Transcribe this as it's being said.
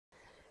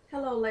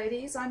Hello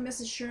ladies, I'm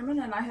Mrs. Sherman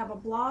and I have a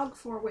blog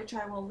for which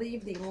I will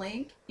leave the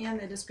link in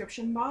the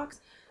description box.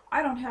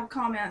 I don't have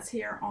comments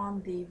here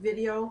on the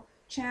video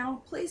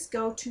channel. Please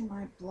go to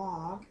my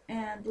blog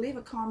and leave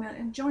a comment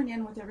and join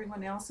in with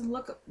everyone else and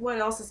look at what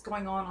else is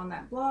going on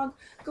that blog.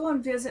 Go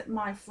and visit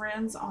my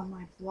friends on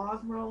my blog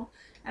roll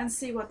and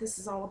see what this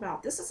is all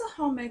about. This is a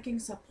homemaking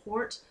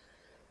support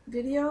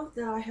video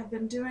that I have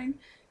been doing.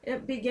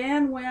 It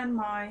began when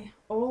my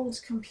old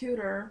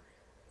computer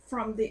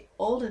from the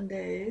olden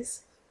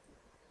days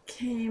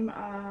became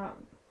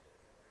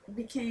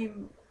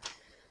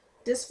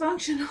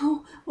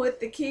dysfunctional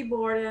with the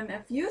keyboard, and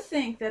if you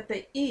think that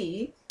the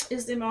E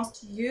is the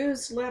most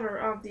used letter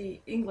of the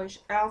English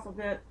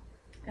alphabet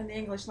and the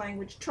English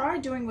language, try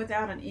doing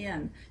without an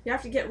N. You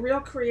have to get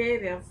real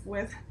creative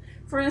with,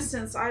 for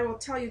instance, I will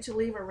tell you to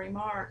leave a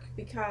remark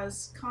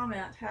because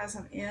comment has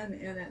an N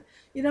in it.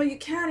 You know, you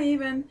can't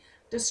even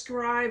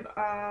describe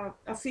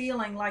a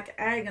feeling like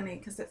agony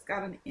because it's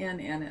got an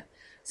N in it.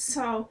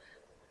 So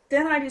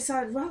then I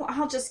decided, well,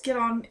 I'll just get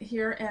on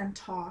here and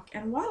talk.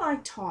 And while I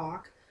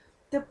talk,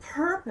 the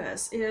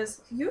purpose is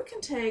you can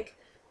take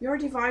your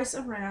device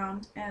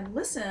around and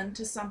listen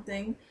to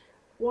something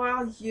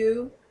while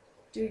you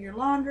do your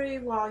laundry,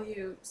 while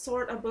you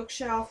sort a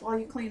bookshelf, while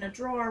you clean a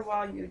drawer,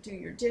 while you do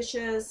your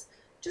dishes,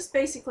 just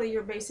basically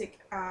your basic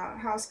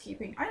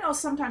housekeeping. I know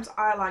sometimes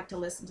I like to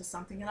listen to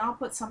something, and I'll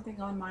put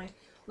something on my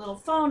little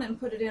phone and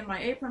put it in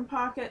my apron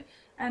pocket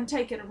and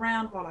take it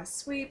around while I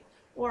sweep,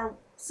 or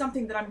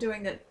something that I'm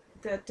doing that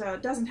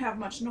doesn't have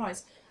much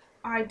noise.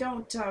 I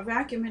don't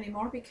vacuum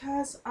anymore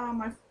because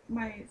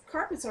my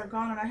carpets are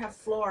gone and I have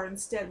floor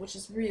instead, which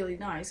is really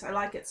nice. I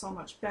like it so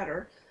much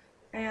better.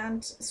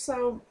 And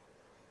so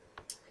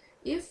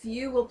if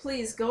you will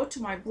please go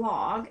to my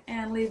blog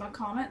and leave a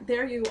comment,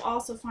 there you will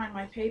also find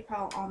my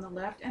PayPal on the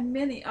left and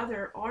many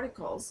other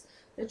articles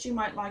that you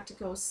might like to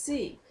go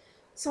see.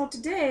 So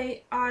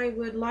today I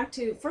would like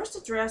to first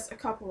address a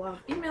couple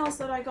of emails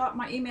that I got.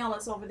 My email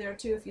is over there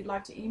too if you'd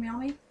like to email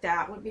me.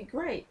 That would be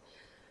great.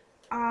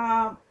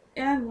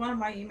 And one of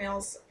my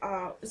emails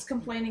is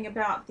complaining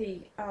about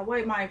the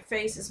way my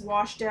face is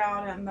washed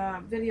out and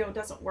the video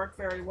doesn't work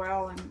very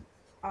well. And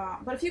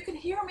but if you can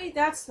hear me,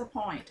 that's the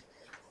point.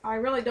 I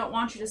really don't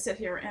want you to sit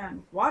here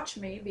and watch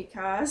me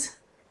because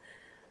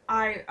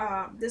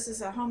this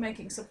is a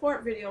homemaking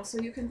support video,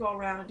 so you can go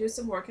around and do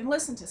some work and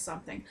listen to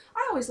something.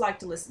 I always like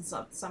to listen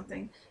to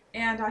something,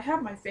 and I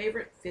have my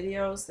favorite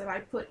videos that I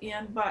put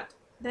in, but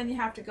then you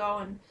have to go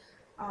and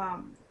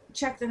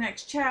check the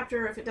next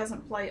chapter if it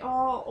doesn't play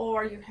all,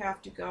 or you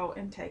have to go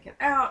and take it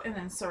out and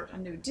insert a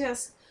new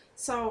disc.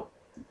 So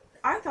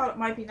I thought it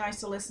might be nice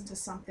to listen to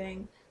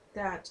something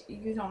that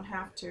you don't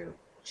have to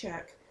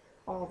check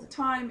all the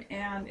time,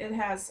 and it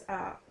has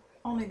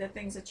only the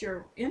things that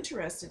you're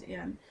interested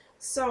in.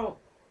 So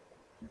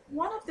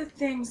one of the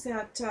things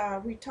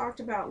that we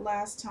talked about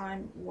last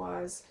time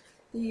was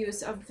the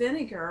use of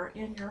vinegar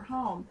in your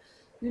home.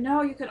 You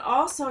know, you can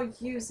also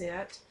use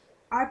it.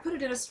 I put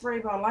it in a spray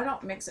bottle. I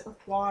don't mix it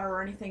with water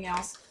or anything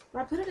else,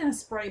 but I put it in a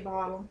spray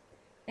bottle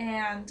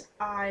and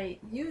I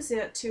use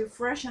it to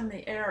freshen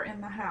the air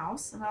in the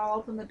house. And I'll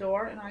open the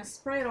door and I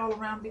spray it all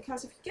around,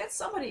 because if you get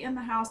somebody in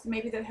the house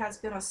maybe that has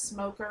been a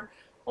smoker,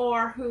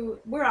 or who,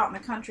 we're out in the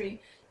country,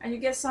 and you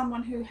get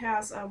someone who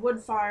has a wood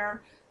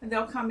fire and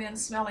they'll come in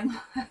smelling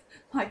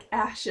like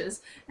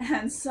ashes,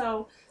 and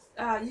so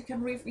you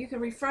can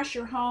refresh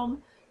your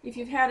home. If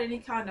you've had any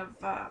kind of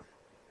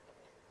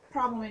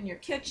problem in your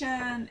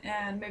kitchen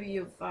and maybe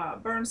you've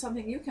burned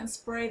something, you can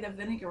spray the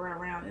vinegar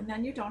around, and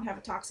then you don't have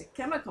a toxic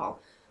chemical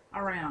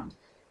around,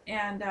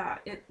 and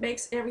it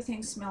makes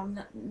everything smell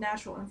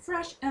natural and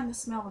fresh, and the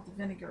smell of the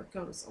vinegar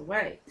goes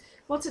away.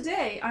 Well,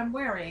 today I'm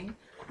wearing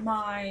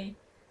my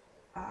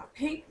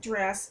pink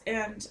dress,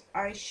 and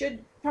I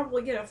should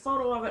probably get a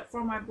photo of it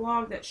for my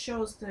blog that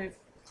shows the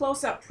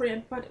close-up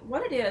print, but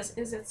what it is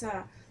it's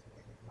a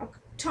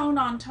tone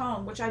on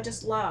tone, which I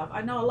just love.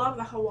 I know a lot of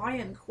the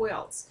Hawaiian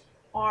quilts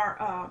are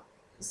a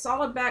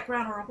solid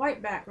background or a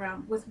white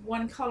background with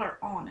one color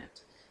on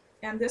it,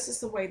 and this is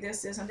the way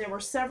this is. And there were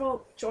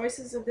several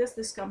choices of this.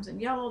 This comes in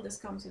yellow, this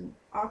comes in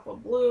aqua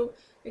blue,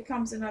 it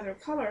comes in other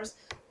colors,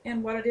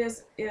 and what it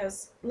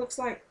is looks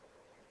like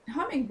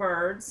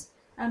hummingbirds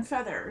and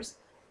feathers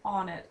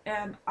on it,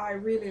 and I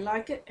really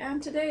like it.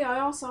 And today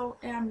I also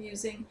am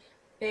using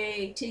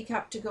a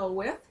teacup to go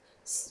with.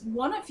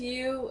 One of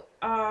you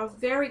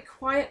very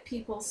quiet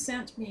people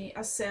sent me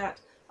a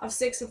set of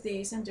 6 of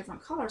these in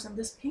different colors, and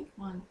this pink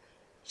one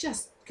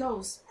just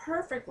goes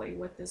perfectly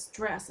with this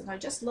dress, and I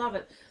just love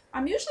it.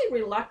 I'm usually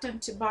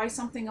reluctant to buy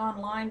something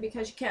online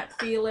because you can't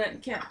feel it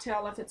and can't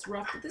tell if it's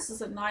rough, but this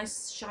is a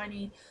nice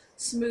shiny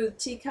smooth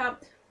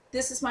teacup.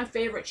 This is my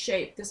favorite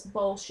shape, this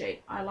bowl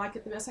shape. I like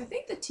it the best. I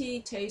think the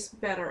tea tastes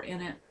better in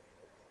it.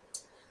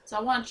 So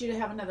I want you to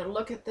have another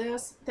look at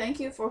this. Thank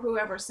you for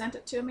whoever sent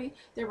it to me.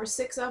 There were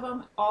 6 of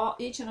them,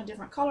 each in a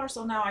different color,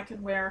 so now I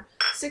can wear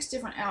 6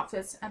 different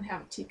outfits and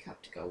have a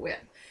teacup to go with.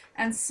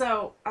 And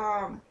so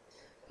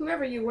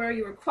whoever you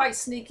were quite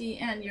sneaky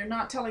and you're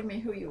not telling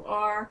me who you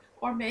are,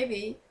 or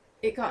maybe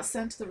it got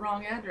sent to the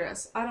wrong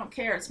address. I don't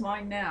care. It's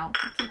mine now.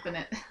 I'm keeping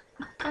it.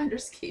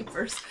 Finders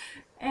keepers.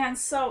 And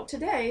so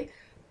today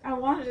I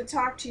wanted to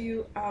talk to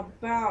you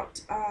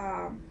about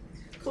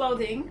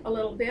clothing a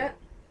little bit.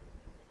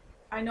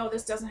 I know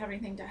this doesn't have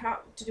anything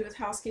to do with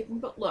housekeeping,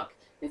 but look,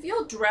 if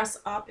you'll dress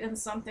up in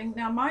something,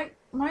 now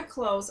my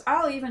clothes,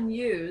 I'll even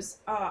use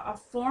a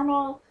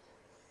formal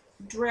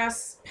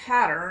dress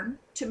pattern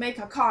to make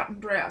a cotton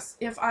dress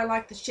if I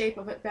like the shape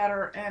of it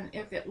better and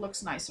if it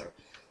looks nicer.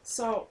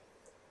 So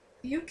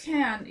you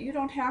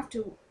don't have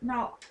to.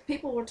 Now,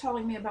 people were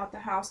telling me about the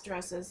house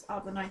dresses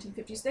of the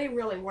 1950s. They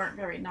really weren't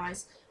very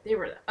nice. They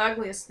were the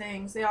ugliest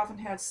things. They often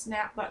had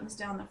snap buttons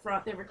down the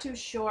front. They were too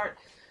short.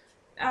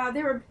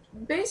 They were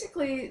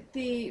basically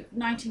the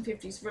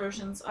 1950s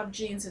versions of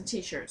jeans and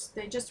t-shirts.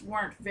 They just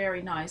weren't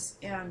very nice,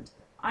 and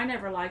I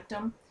never liked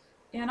them.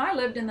 And I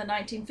lived in the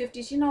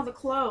 1950s. You know, the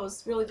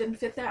clothes really didn't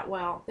fit that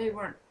well. They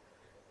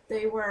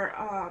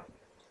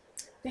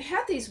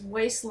had these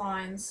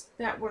waistlines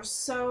that were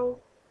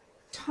so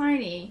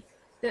tiny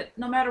that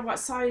no matter what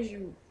size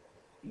you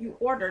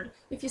ordered,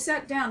 if you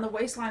sat down, the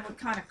waistline would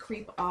kind of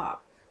creep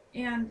up.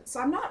 And so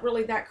I'm not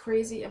really that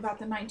crazy about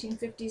the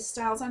 1950s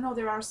styles. I know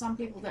there are some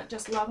people that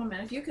just love them,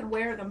 and if you can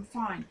wear them,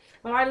 fine.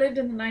 But I lived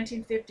in the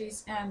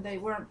 1950s, and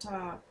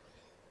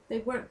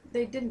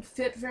they didn't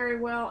fit very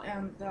well,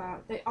 and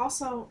they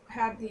also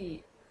had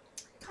the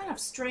kind of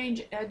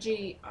strange,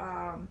 edgy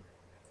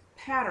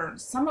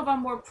patterns. Some of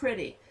them were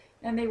pretty,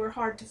 and they were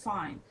hard to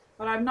find.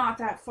 But I'm not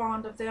that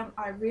fond of them.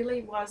 I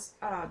really was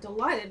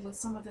delighted with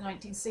some of the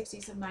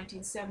 1960s and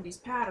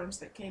 1970s patterns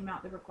that came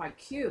out. They were quite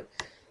cute.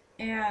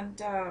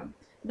 And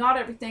not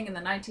everything in the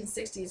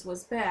 1960s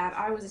was bad.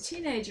 I was a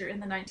teenager in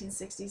the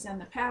 1960s,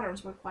 and the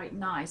patterns were quite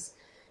nice.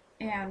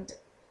 And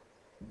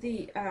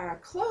the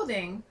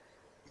clothing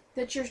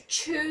that you're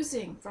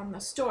choosing from the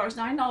stores,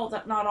 now I know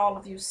that not all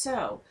of you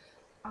sew.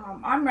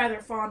 I'm rather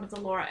fond of the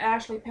Laura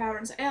Ashley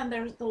patterns, and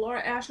the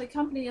Laura Ashley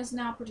company is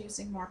now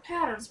producing more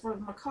patterns for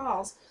the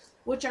McCalls,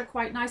 which are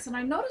quite nice. And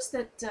I noticed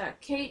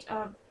that Kate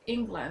of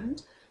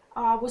England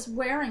was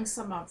wearing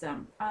some of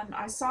them, and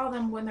I saw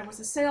them when there was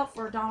a sale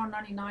for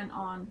 $1.99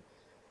 on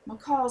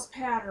McCall's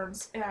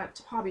patterns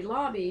at Hobby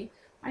Lobby.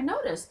 I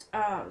noticed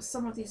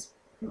some of these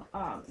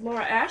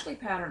Laura Ashley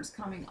patterns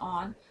coming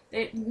on.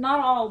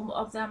 Not all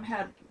of them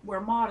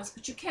were modest,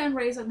 but you can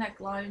raise a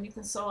neckline, and you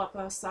can sew up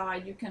a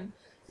side, you can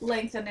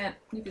lengthen it,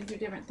 you can do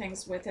different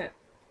things with it.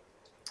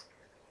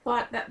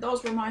 But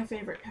those were my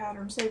favorite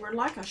patterns. They were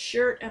like a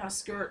shirt and a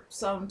skirt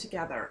sewn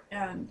together,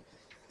 and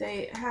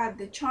they had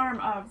the charm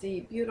of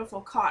the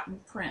beautiful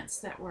cotton prints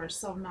that were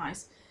so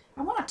nice.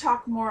 I want to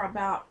talk more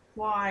about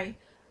why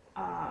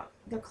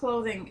the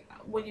clothing,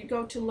 when you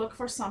go to look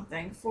for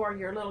something for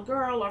your little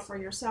girl or for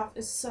yourself,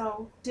 is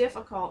so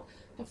difficult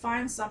to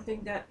find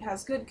something that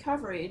has good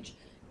coverage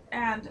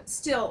and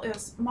still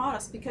is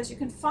modest, because you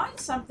can find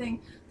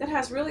something that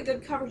has really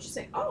good coverage. You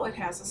say, oh, it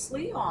has a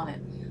sleeve on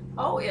it.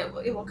 Oh,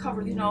 it will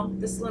cover, you know,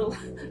 this little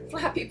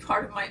flappy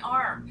part of my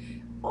arm.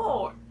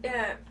 Oh,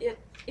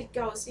 it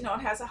goes, you know,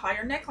 it has a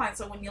higher neckline,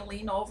 so when you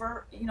lean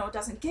over, you know, it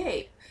doesn't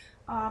gape.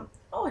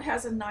 Oh, it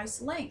has a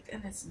nice length,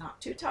 and it's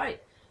not too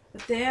tight.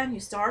 But then you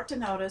start to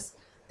notice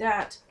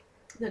that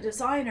the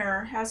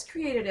designer has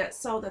created it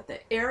so that the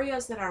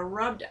areas that are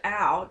rubbed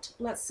out,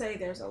 let's say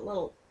there's a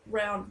little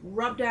round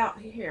rubbed out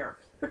here,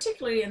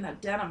 particularly in the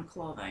denim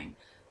clothing,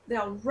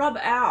 they'll rub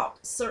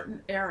out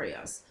certain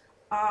areas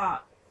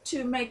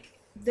to make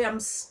them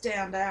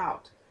stand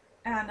out.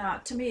 And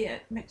to me,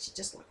 it makes you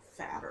just look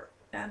fatter.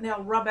 And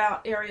they'll rub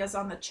out areas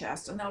on the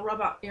chest, and they'll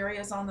rub out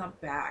areas on the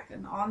back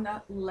and on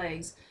the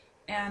legs.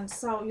 And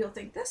so you'll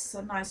think, this is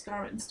a nice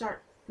garment, and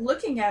start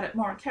looking at it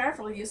more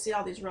carefully. You see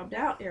all these rubbed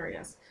out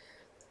areas.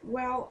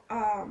 Well,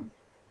 I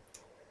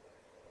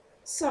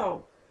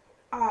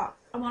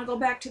want to go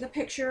back to the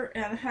picture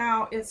and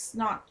how it's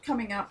not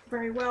coming up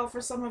very well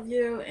for some of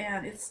you,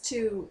 and it's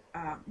too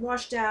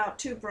washed out,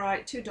 too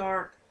bright, too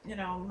dark. You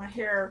know, my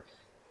hair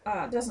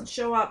doesn't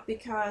show up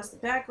because the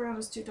background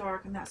is too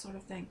dark and that sort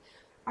of thing.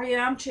 I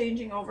am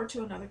changing over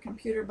to another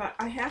computer, but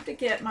I have to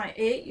get my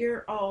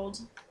 8-year-old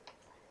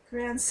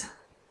grandson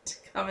to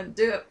come and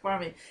do it for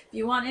me. If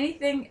you want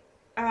anything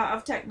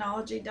of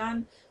technology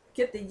done,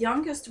 get the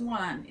youngest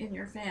one in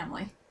your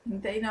family.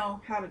 They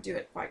know how to do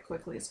it quite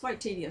quickly. It's quite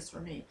tedious for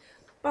me.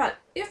 But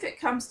if it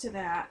comes to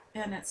that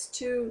and it's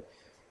too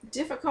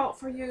difficult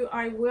for you,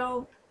 I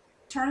will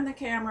turn the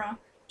camera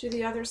to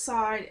the other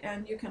side,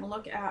 and you can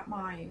look at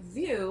my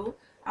view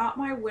out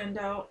my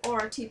window or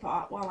a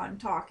teapot while I'm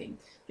talking.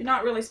 You're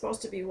not really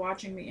supposed to be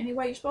watching me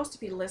anyway. You're supposed to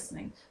be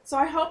listening. So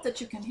I hope that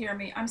you can hear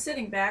me. I'm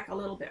sitting back a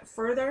little bit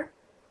further,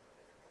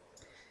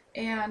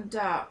 and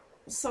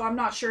so I'm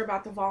not sure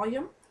about the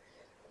volume.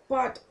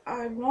 But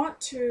I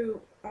want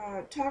to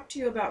talk to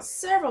you about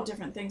several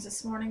different things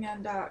this morning,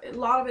 and a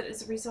lot of it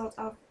is a result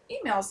of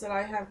emails that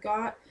I have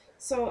got,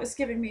 so it's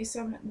giving me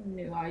some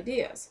new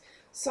ideas.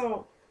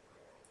 So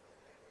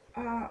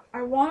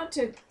I wanted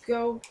to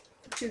go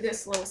to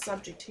this little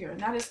subject here, and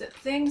that is that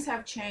things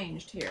have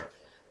changed here.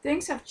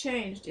 things have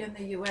changed in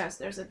the U.S.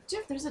 There's a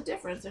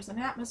difference. There's an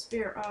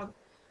atmosphere of,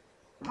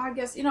 I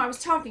guess, I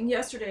was talking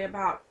yesterday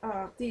about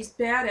these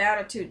bad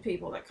attitude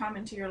people that come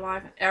into your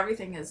life and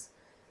everything is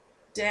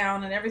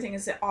down and everything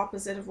is the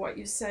opposite of what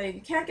you say.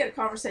 You can't get a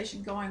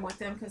conversation going with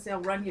them because they'll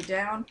run you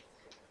down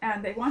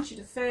and they want you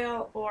to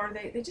fail, or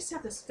they just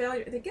have this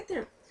failure. They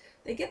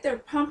get their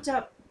pumped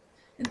up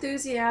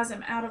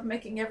enthusiasm out of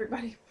making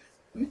everybody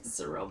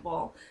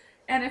miserable.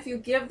 And if you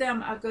give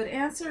them a good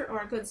answer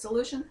or a good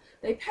solution,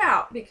 they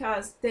pout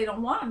because they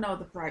don't want to know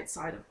the bright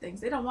side of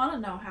things. They don't want to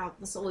know how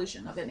the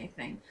solution of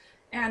anything.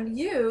 And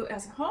you,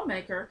 as a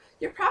homemaker,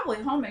 you're probably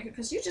a homemaker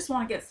because you just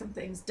want to get some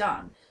things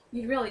done.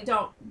 You really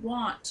don't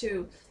want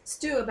to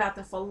stew about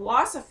the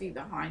philosophy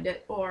behind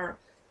it or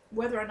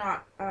whether or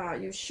not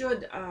you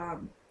should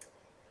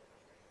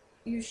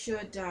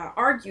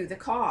argue the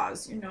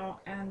cause,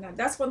 and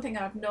that's one thing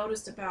I've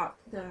noticed about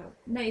the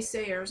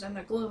naysayers and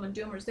the gloom and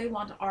doomers. They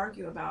want to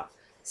argue about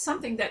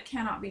something that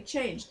cannot be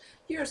changed.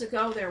 Years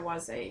ago, there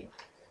was a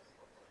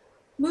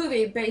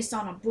movie based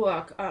on a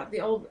book,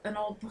 an old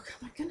book. Oh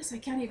my goodness, I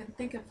can't even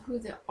think of who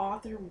the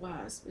author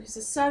was. He's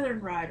a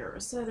Southern writer,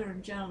 a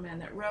Southern gentleman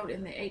that wrote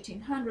in the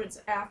 1800s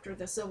after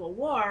the Civil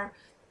War,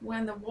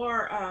 when the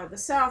war, the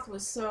South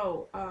was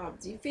so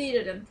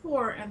defeated and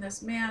poor, and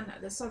this man,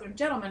 the Southern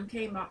gentleman,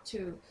 came up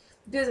to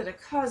visit a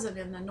cousin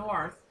in the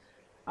North,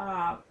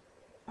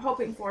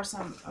 looking for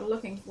some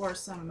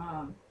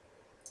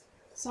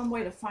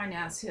way to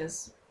finance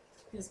his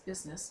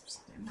business.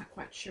 I'm not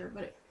quite sure,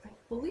 but I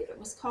believe it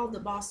was called The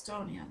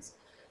Bostonians.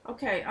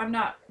 Okay, I'm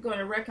not going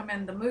to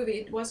recommend the movie.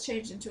 It was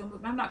changed into a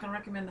movie. I'm not going to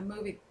recommend the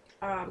movie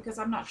because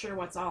I'm not sure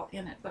what's all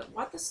in it. But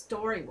what the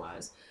story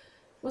was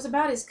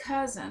about his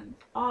cousin,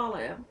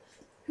 Olive,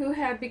 who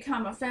had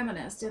become a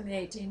feminist in the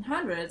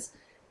 1800s,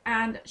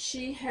 and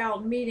she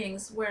held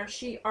meetings where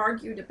she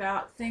argued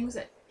about things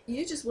that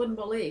you just wouldn't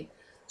believe.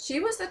 She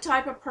was the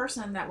type of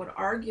person that would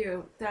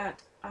argue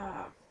that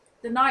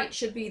the night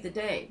should be the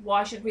day.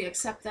 Why should we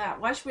accept that?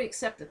 Why should we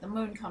accept that the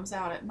moon comes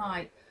out at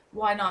night?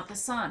 Why not the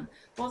sun?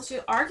 Well,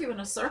 she'd argue in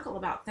a circle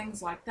about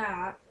things like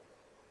that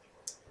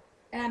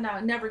and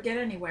never get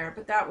anywhere.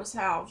 But that was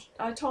how,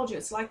 I told you,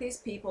 it's like these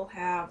people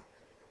have,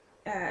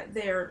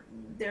 they're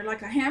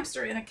like a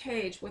hamster in a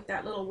cage with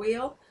that little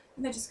wheel,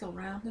 and they just go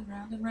round and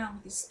round and round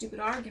with these stupid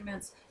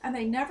arguments, and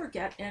they never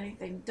get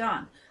anything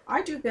done.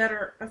 I do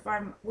better if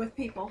I'm with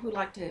people who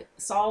like to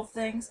solve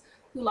things,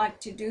 who like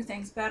to do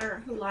things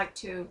better, who like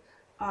to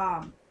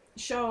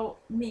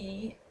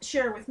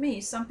share with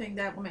me something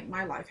that will make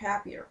my life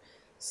happier.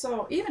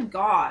 So even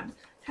God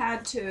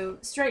had to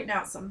straighten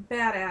out some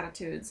bad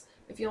attitudes.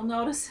 If you'll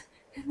notice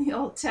in the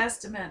Old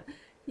Testament,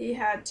 he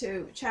had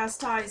to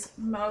chastise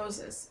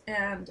Moses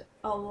and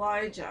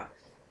Elijah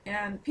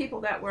and people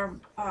that were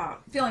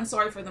feeling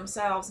sorry for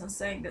themselves and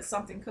saying that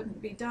something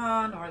couldn't be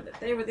done or that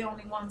they were the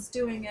only ones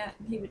doing it.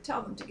 And he would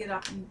tell them to get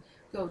up and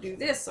go do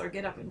this or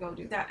get up and go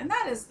do that. And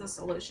that is the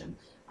solution,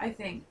 I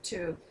think,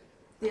 to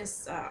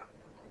this,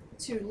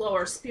 to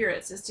lower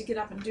spirits, is to get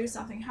up and do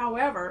something.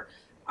 However,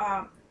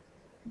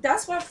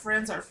 that's what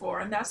friends are for,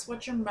 and that's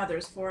what your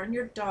mother's for, and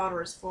your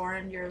daughter's for,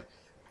 and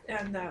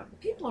the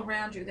people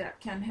around you that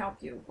can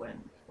help you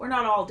when we're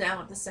not all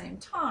down at the same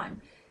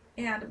time.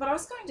 But I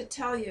was going to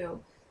tell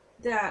you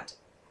that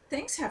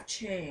things have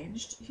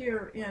changed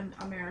here in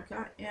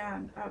America,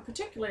 and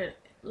particularly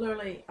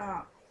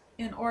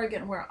in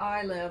Oregon where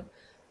I live,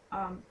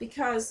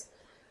 because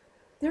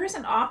there is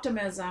an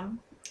optimism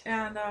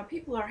and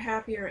people are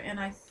happier. And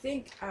I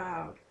think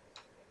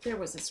there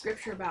was a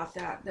scripture about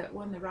that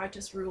when the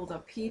righteous rule, the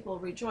people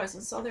rejoice.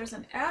 And so there's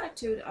an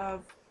attitude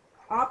of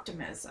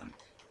optimism,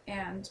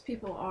 and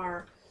people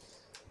are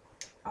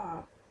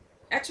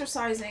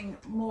exercising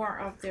more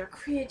of their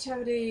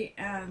creativity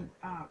and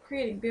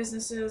creating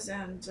businesses.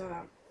 And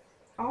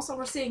also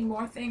we're seeing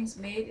more things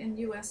made in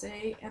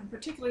USA, and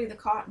particularly the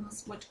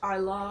cottons, which I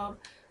love.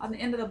 On the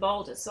end of the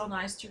bolt, it's so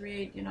nice to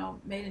read,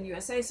 made in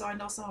USA. So I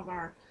know some of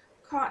our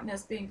cotton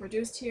is being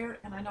produced here,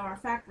 and I know our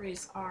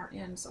factories are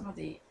in some of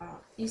the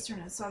eastern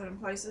and southern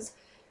places.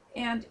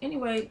 And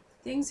anyway,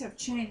 things have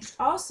changed.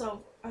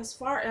 Also, as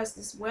far as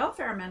this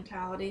welfare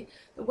mentality,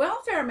 the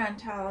welfare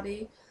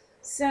mentality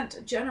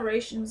sent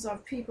generations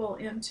of people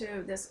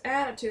into this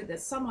attitude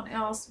that someone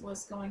else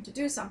was going to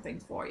do something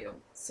for you.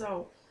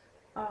 So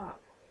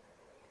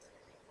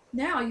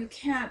now you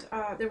can't,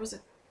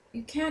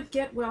 you can't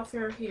get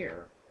welfare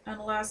here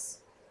unless,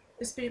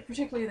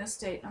 particularly in this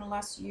state,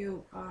 unless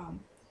you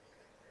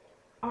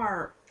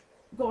are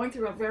going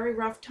through a very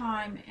rough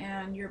time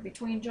and you're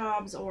between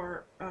jobs,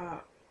 or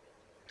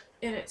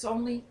and it's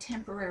only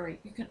temporary.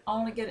 You can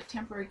only get it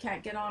temporary. You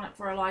can't get on it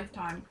for a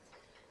lifetime.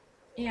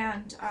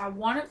 And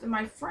one of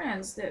my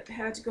friends that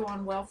had to go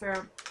on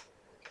welfare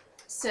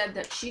said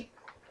that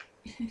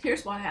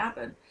here's what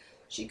happened.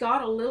 She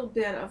got a little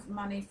bit of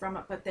money from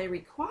it, but they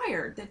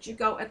required that you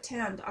go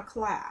attend a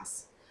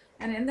class.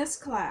 And in this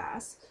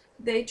class,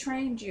 they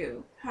trained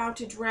you how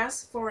to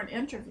dress for an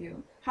interview,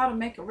 how to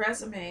make a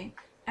resume,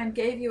 and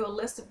gave you a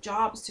list of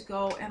jobs to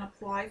go and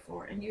apply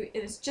for. And it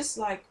is just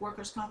like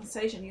workers'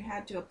 compensation. You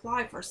had to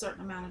apply for a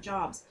certain amount of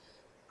jobs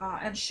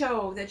and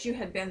show that you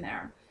had been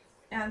there.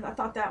 And I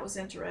thought that was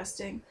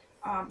interesting.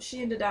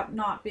 She ended up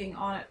not being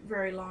on it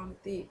very long.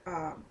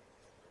 Her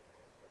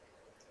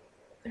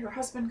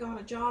husband got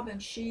a job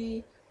and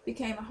she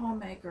became a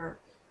homemaker.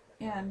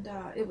 And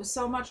it was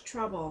so much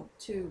trouble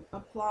to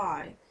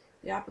apply.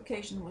 The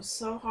application was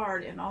so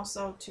hard, and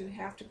also to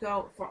have to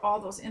go for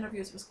all those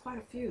interviews. It was quite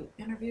a few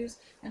interviews,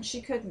 and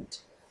she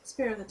couldn't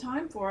spare the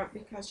time for it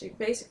because she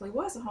basically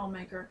was a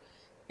homemaker.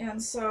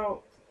 And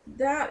so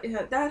that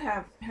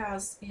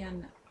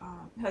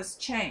has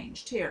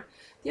changed here.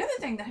 The other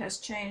thing that has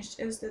changed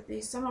is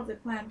that some of the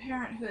Planned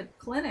Parenthood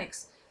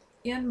clinics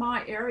in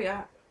my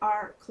area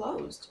are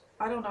closed.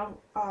 I don't know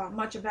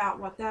much about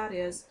what that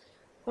is,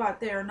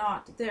 but they're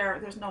not there.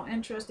 There's no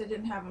interest. They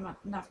didn't have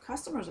enough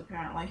customers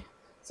apparently.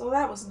 So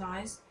that was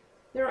nice.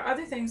 There are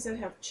other things that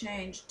have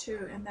changed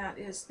too, and that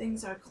is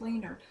things are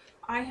cleaner.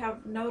 I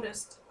have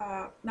noticed,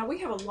 now we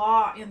have a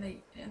law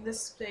in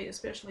this state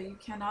especially, you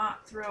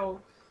cannot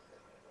throw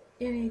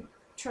any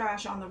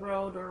trash on the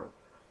road or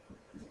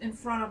in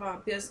front of a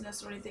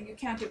business or anything. You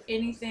can't do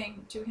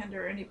anything to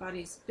hinder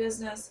anybody's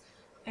business,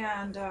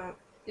 and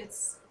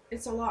it's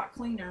a lot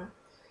cleaner.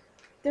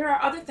 There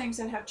are other things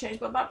that have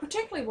changed, but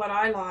particularly what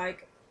I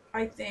like,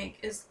 I think,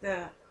 is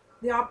the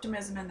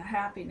optimism and the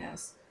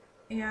happiness.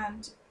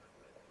 And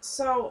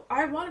so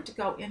I wanted to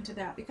go into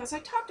that because I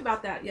talked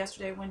about that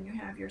yesterday when you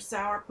have your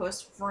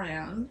sourpuss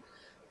friend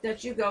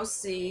that you go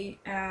see,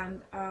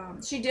 and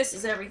she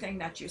disses everything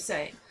that you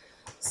say.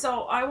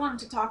 So I wanted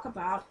to talk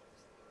about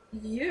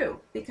you,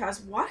 because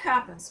what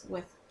happens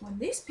when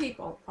these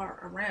people are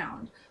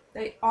around,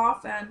 they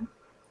often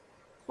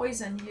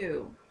poison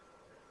you.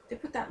 They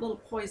put that little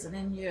poison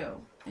in you,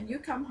 and you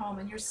come home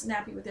and you're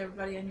snappy with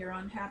everybody and you're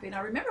unhappy. And I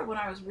remember when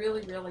I was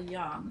really, really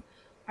young,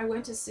 I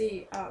went to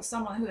see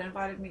someone who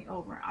invited me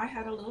over. I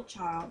had a little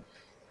child,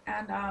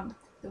 and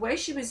the way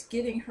she was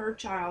getting her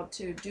child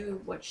to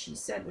do what she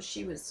said was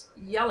she was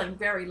yelling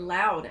very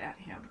loud at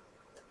him.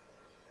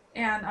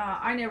 And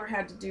I never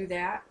had to do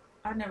that.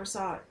 I never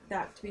saw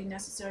that to be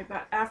necessary.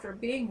 But after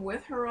being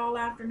with her all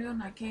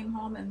afternoon, I came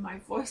home and my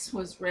voice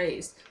was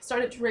raised.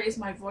 Started to raise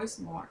my voice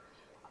more.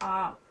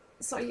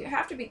 So you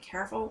have to be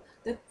careful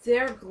that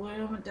their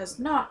gloom does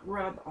not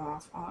rub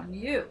off on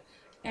you.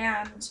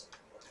 And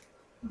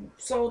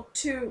so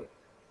to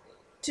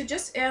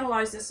just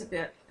analyze this a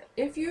bit,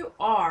 if you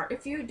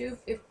do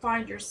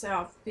find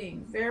yourself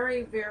being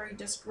very, very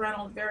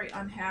disgruntled, very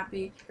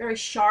unhappy, very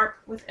sharp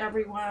with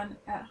everyone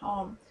at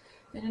home,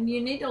 then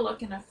you need to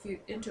look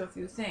into a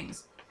few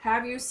things.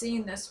 Have you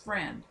seen this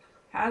friend?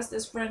 Has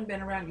this friend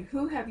been around you?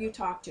 Who have you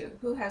talked to?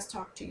 Who has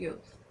talked to you?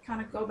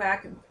 Kind of go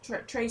back and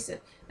trace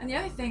it. And the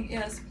other thing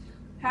is,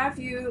 have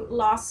you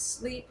lost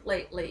sleep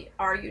lately?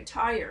 Are you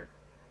tired?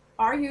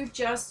 Are you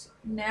just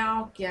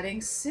now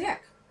getting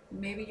sick?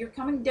 Maybe you're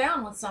coming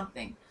down with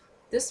something.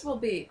 This will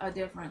be a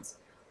difference.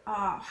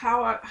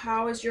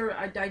 How is your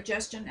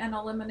digestion and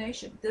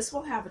elimination? This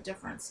will have a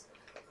difference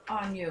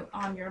on you,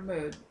 on your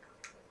mood.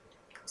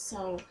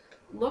 So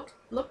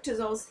look to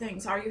those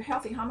things. Are you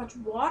healthy? How much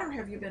water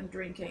have you been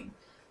drinking?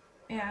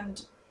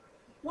 And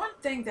one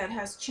thing that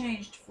has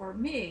changed for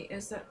me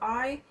is that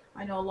I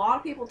know a lot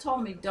of people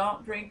told me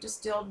don't drink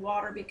distilled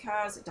water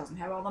because it doesn't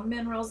have all the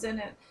minerals in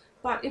it.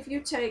 But if you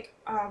take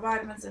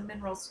vitamins and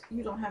minerals,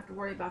 you don't have to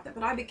worry about that.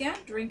 But I began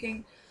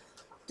drinking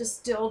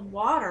distilled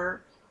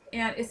water,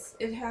 and it's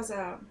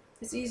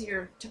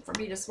easier for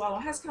me to swallow.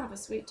 It has kind of a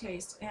sweet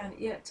taste, and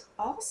it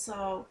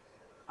also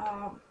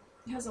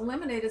has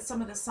eliminated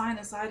some of the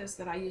sinusitis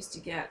that I used to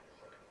get.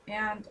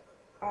 And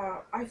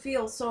I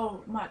feel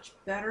so much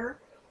better.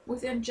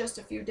 Within just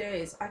a few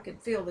days, I could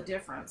feel the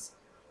difference.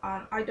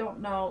 I don't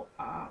know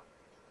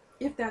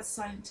if that's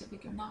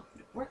scientific or not,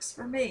 but it works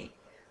for me.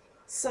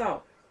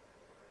 So,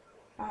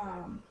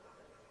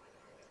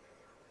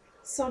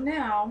 so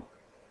now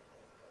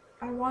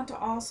I want to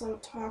also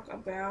talk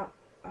about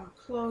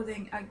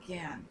clothing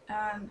again,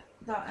 and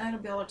the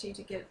inability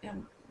to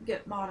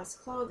get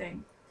modest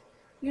clothing.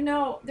 You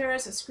know, there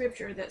is a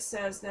scripture that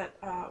says that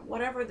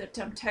whatever the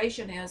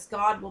temptation is,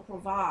 God will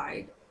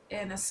provide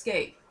an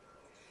escape.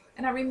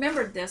 And I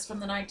remembered this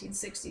from the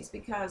 1960s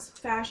because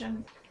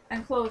fashion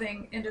and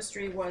clothing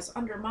industry was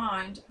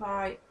undermined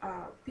by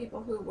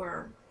people who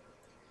were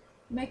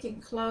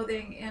making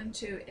clothing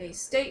into a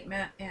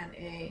statement and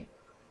I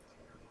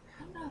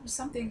don't know,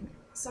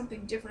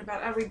 something different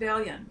about a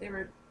rebellion. They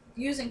were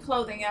using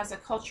clothing as a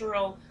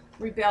cultural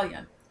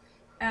rebellion.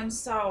 And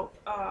so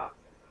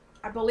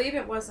I believe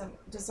it was a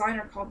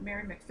designer called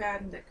Mary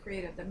McFadden that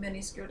created the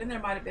miniskirt, and there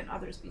might have been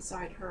others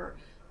beside her.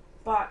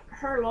 But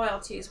her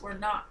loyalties were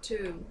not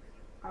to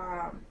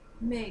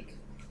make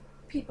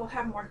people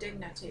have more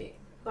dignity,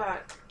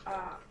 but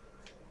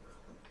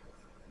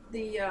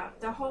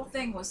the whole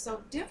thing was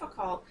so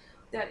difficult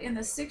that in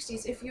the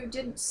 60s, if you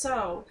didn't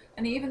sew,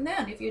 and even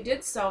then, if you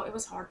did sew, it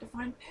was hard to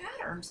find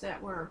patterns that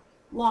were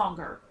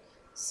longer.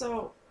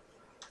 So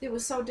it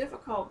was so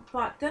difficult.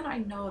 But then I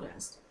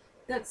noticed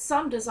that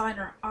some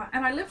designer,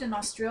 and I lived in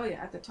Australia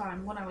at the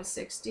time when I was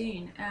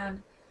 16,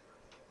 and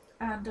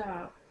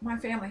my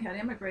family had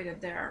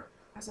immigrated there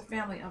as a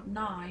family of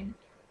 9,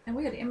 and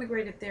we had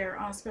immigrated there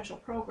on a special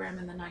program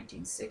in the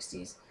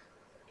 1960s,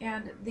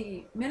 and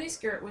the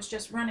miniskirt was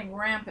just running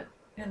rampant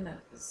in the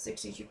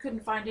 60s. You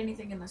couldn't find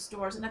anything in the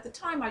stores, and at the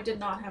time I did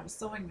not have a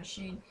sewing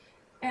machine,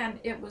 and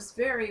it was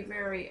very,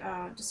 very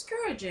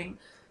discouraging.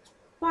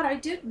 But I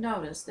did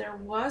notice there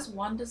was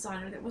one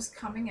designer that was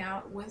coming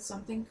out with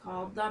something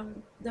called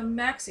the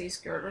maxi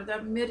skirt or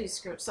the midi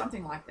skirt,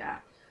 something like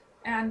that.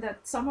 And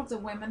that some of the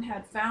women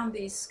had found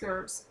these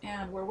skirts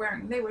and were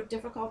wearing them. They were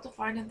difficult to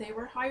find and they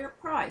were higher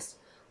priced,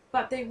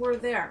 but they were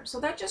there. So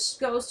that just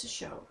goes to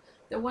show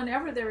that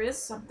whenever there is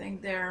something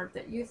there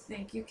that you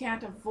think you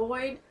can't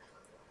avoid,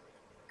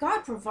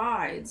 God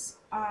provides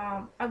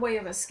a way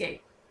of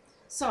escape.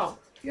 So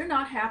if you're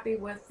not happy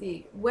with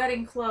the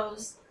wedding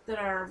clothes that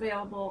are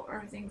available or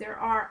anything, there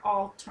are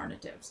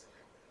alternatives.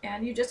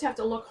 And you just have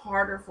to look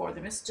harder for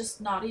them. It's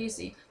just not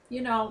easy.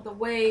 You know, the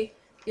way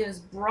is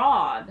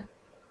broad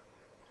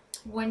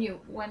when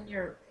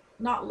you're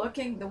not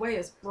looking. The way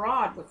is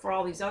broad for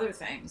all these other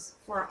things,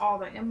 for all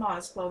the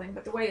immodest clothing,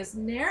 but the way is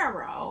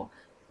narrow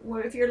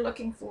where if you're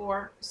looking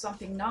for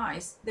something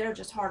nice, they're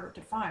just harder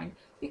to find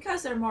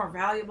because they're more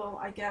valuable,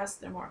 I guess.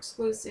 They're more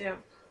exclusive.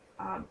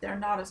 They're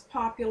not as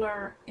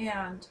popular,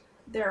 and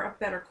they're of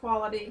better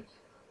quality.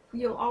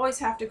 You'll always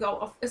have to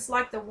go. It's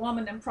like the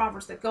woman in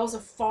Proverbs that goes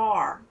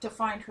afar to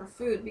find her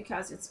food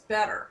because it's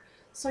better.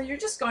 So you're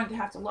just going to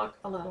have to look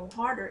a little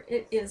harder.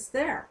 It is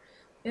there.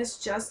 It's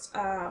just,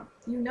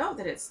 you know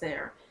that it's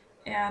there.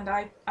 And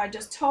I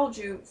just told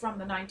you from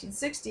the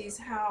 1960s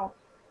how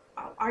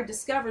I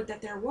discovered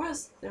that there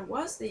was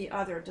the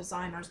other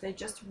designers. They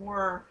just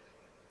were,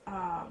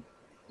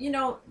 you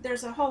know,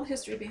 there's a whole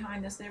history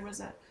behind this. There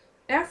was an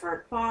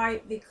effort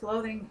by the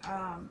clothing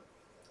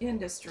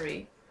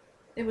industry.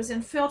 It was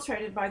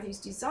infiltrated by these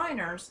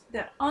designers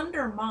that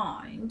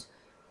undermined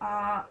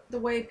the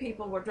way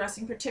people were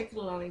dressing,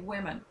 particularly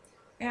women.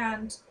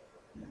 And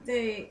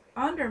they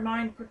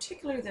undermined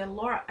particularly the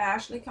Laura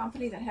Ashley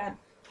company that had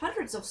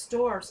hundreds of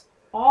stores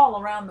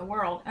all around the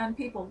world, and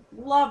people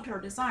loved her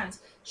designs.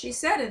 She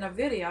said in a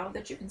video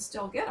that you can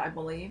still get, I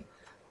believe,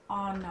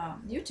 on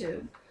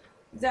YouTube,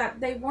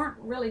 that they weren't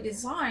really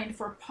designed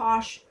for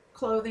posh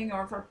clothing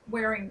or for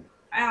wearing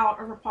out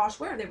or for posh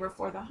wear. They were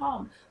for the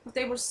home, but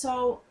they were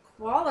so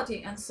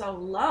quality and so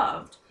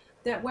loved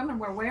that women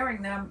were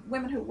wearing them.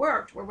 Women who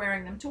worked were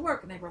wearing them to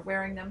work, and they were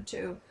wearing them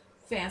to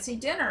fancy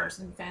dinners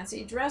and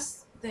fancy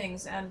dress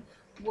things. And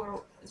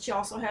she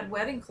also had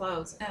wedding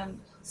clothes, and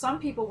some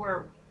people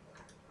were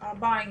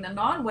buying the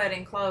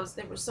non-wedding clothes.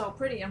 They were so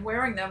pretty and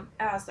wearing them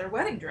as their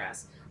wedding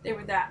dress. They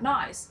were that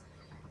nice,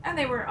 and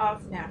they were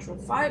of natural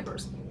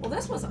fibers. Well,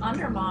 this was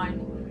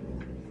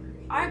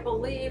undermined, I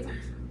believe,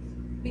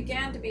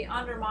 began to be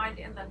undermined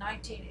in the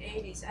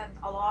 1980s, and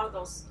a lot of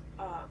those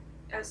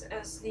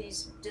as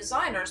these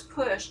designers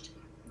pushed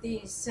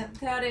these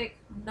synthetic,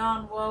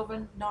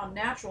 non-woven,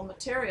 non-natural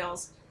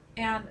materials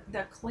and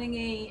the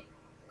clingy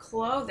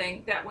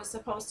clothing that was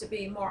supposed to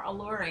be more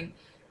alluring,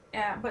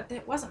 but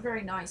it wasn't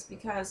very nice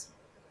because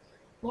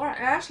Laura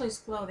Ashley's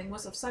clothing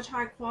was of such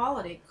high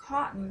quality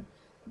cotton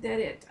that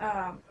it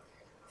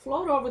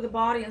flowed over the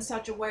body in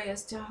such a way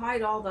as to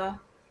hide all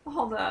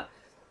the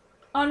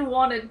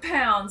unwanted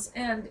pounds,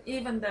 and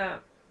even the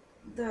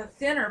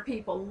thinner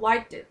people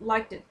liked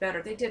it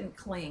better. They didn't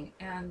cling,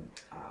 and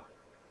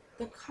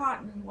the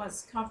cotton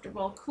was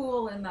comfortable,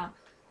 cool in the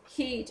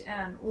heat,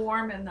 and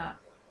warm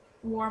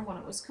when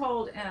it was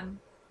cold. And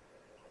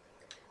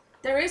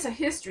there is a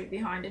history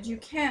behind it. You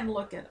can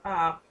look it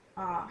up,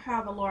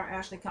 how the Laura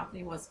Ashley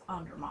company was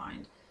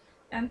undermined,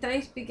 and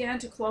they began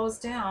to close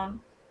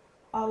down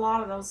a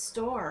lot of those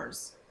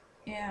stores,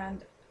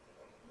 and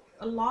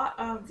a lot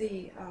of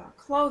the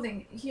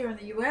clothing here in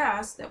the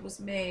U.S. that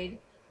was made,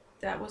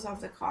 that was of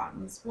the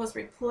cottons, was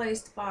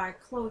replaced by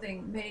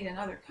clothing made in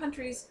other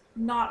countries,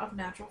 not of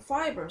natural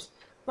fibers.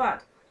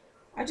 But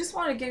I just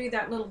want to give you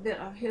that little bit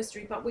of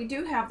history, but we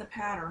do have the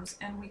patterns,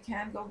 and we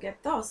can go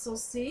get those. So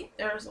see,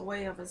 there's a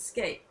way of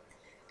escape.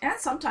 And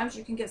sometimes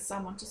you can get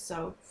someone to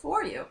sew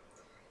for you.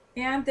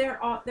 And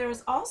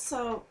there's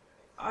also,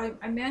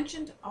 I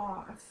mentioned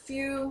a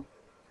few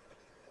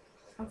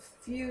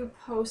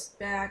posts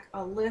back,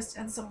 a list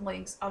and some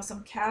links of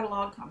some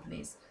catalog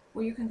companies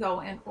where you can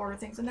go and order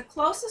things. And the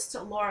closest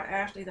to Laura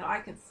Ashley that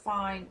I could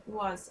find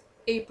was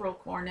April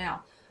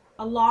Cornell.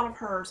 A lot of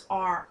hers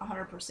are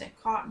 100%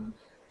 cotton.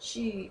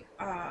 She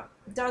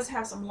does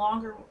have some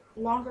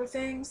longer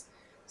things.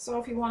 So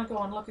if you want to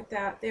go and look at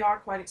that, they are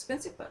quite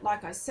expensive. But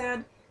like I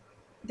said,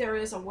 there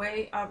is a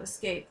way of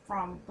escape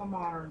from the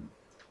modern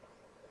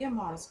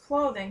immodest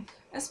clothing,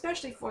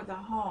 especially for the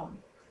home.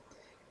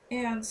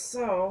 And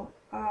so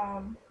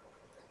I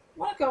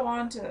want to go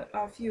on to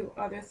a few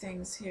other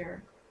things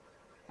here.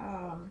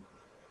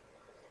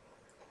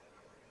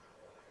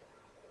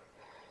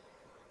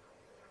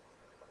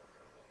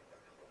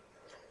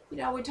 You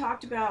know, we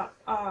talked about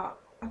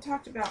I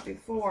talked about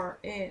before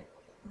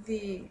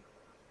the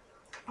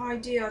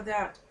idea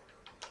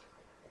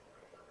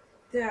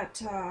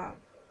that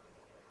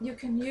you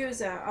can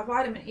use a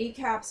vitamin E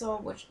capsule,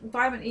 which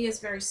vitamin E is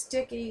very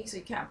sticky, so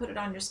you can't put it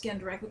on your skin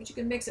directly, but you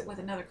can mix it with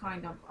another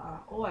kind of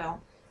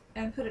oil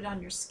and put it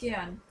on your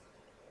skin.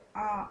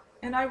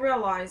 And I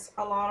realize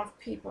a lot of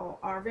people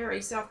are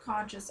very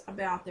self-conscious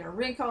about their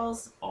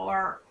wrinkles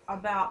or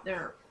about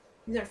their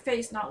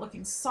face not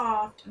looking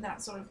soft and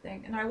that sort of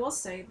thing. And I will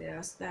say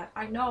this, that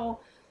I know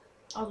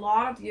a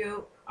lot of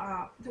you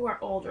who are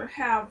older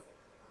have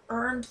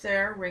earned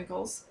their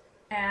wrinkles,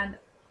 and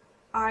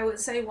I would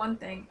say one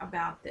thing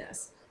about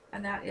this,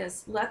 and that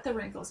is let the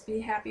wrinkles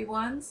be happy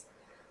ones,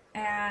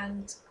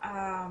 and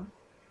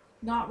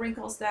not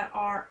wrinkles that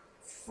are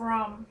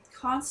from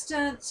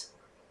constant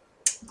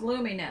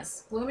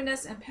gloominess.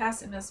 Gloominess and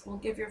pessimism will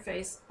give your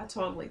face a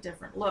totally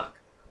different look.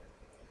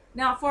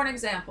 Now, for an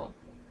example,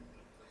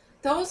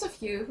 those of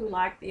you who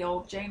like the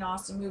old Jane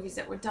Austen movies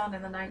that were done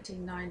in the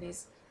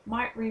 1990s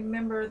might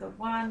remember the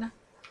one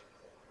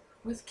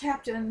with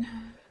Captain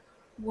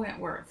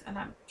Wentworth, and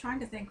I'm trying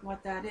to think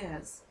what that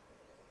is.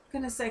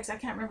 Goodness sakes, I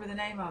can't remember the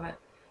name of it.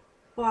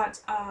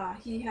 But I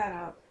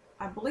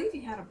believe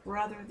he had a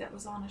brother that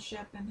was on a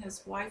ship, and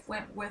his wife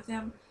went with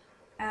him,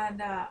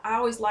 and I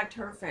always liked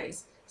her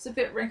face. It's a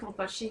bit wrinkled,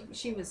 but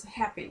she was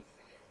happy.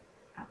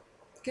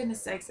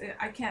 Goodness sakes,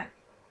 I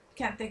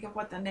can't think of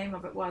what the name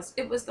of it was.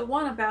 It was the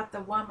one about the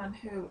woman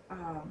who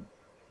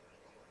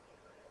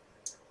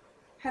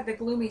had the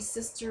gloomy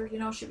sister. You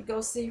know, she would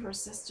go see her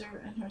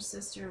sister, and her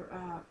sister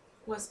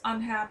was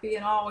unhappy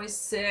and always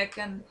sick,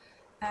 and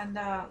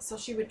so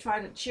she would try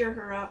to cheer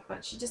her up,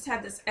 but she just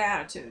had this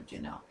attitude,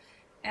 you know.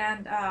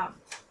 And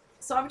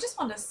so I just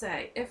want to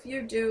say, if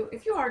you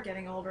are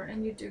getting older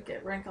and you do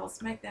get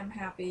wrinkles, make them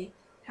happy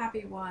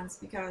ones,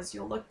 because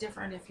you'll look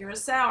different. If you're a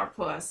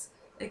sourpuss,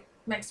 it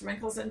makes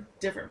wrinkles in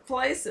different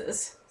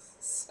places.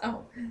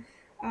 So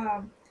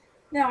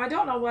now I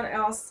don't know what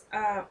else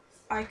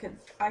I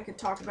could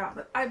talk about,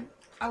 but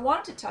I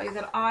wanted to tell you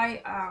that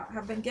I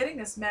have been getting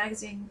this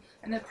magazine,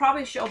 and it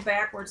probably show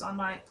backwards on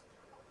my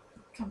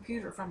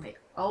computer from the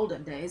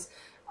olden days.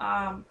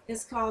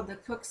 It's called the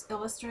Cooks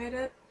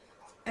Illustrated,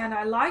 and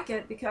I like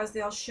it because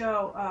they'll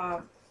show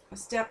a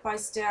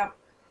step-by-step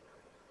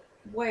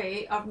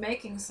way of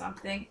making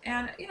something.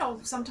 And you know,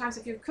 sometimes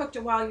if you've cooked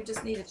a while, you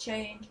just need a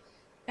change.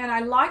 And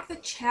I like the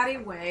chatty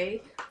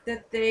way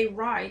that they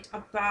write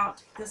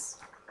about this,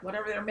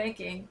 whatever they're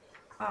making.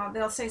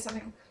 They'll say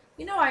something,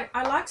 you know,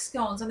 I like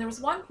scones, and there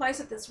was one place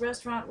at this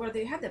restaurant where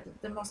they had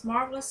the most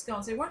marvelous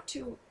scones. They weren't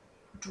too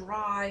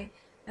dry,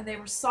 and they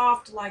were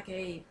soft like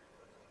a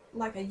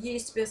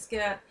yeast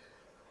biscuit.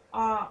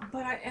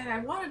 But I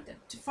wanted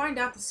to find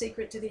out the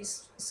secret to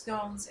these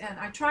scones, and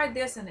I tried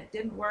this and it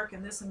didn't work,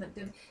 and this and it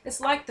didn't.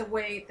 It's like the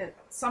way that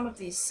some of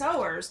these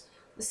sewers,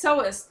 the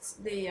sewists,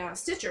 the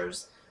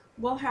stitchers,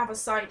 will have a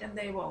site, and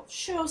they will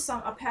show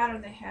a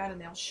pattern they had,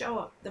 and they'll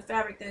show the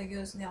fabric they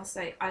used, and they'll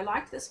say, I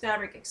liked this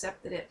fabric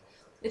except that it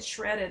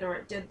shredded, or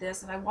it did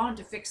this, and I wanted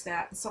to fix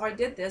that, and so I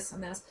did this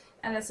and this.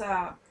 And it's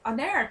a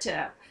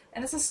narrative,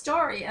 and it's a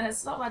story, and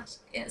it's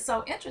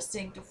so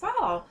interesting to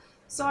follow.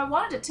 So I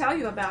wanted to tell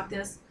you about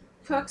this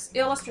Cooks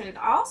Illustrated.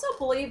 I also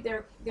believe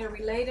they're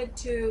related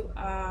to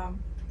a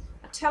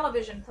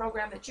television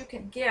program that you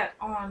can get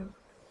on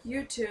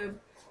YouTube,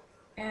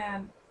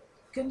 and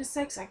goodness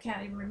sakes, I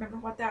can't even remember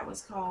what that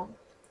was called.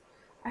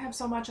 I have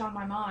so much on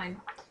my mind.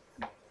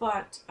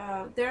 But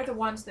they're the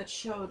ones that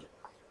showed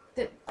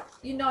that,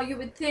 you know, you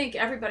would think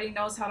everybody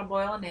knows how to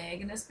boil an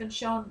egg, and it's been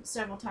shown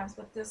several times,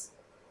 but this,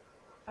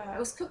 it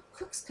was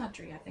Cook's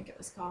Country, I think it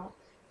was called,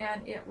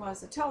 and it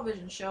was a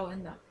television show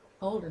in the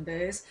olden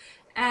days,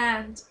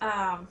 and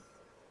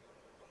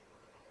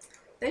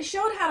they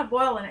showed how to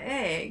boil an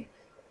egg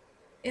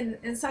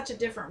in such a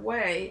different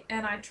way,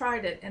 and I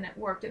tried it, and it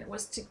worked, and it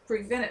was to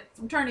prevent it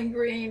from turning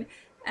green.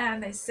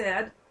 And they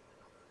said,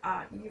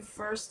 you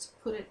first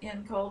put it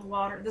in cold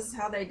water. This is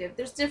how they did.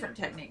 There's different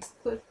techniques.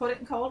 Put it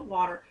in cold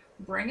water,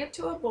 bring it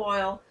to a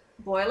boil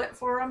it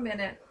for a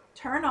minute,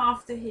 turn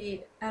off the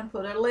heat, and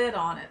put a lid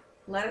on it.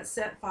 Let it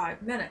set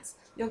 5 minutes.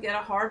 You'll get a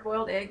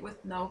hard-boiled egg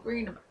with no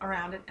green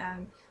around it,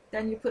 and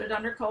then you put it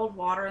under cold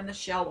water, and the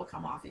shell will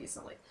come off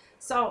easily.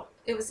 So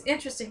it was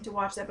interesting to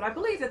watch that, but I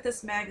believe that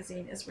this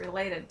magazine is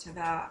related to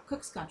the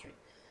Cook's Country.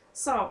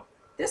 So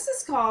this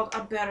is called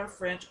A Better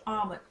French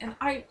Omelet, and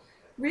I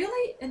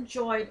really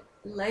enjoyed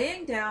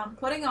laying down,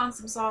 putting on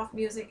some soft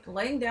music,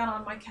 laying down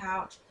on my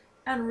couch,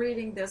 and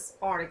reading this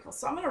article.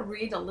 So I'm going to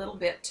read a little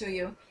bit to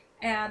you,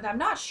 and I'm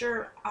not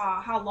sure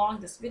how long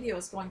this video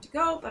is going to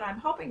go, but I'm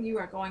hoping you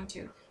are going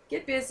to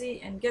get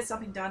busy and get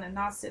something done and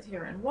not sit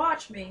here and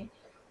watch me.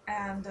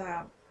 And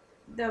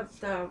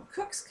the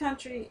Cook's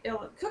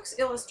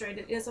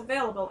Illustrated is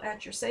available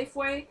at your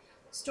Safeway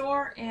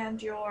store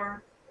and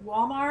your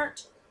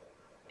Walmart,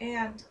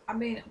 and I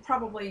mean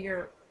probably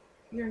your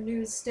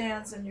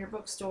newsstands and your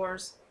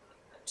bookstores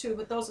too,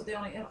 but those are the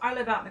only, I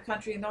live out in the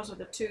country, and those are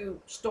the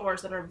two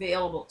stores that are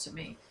available to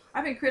me.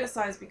 I've been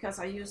criticized because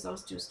I use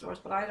those two stores,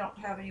 but I don't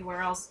have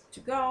anywhere else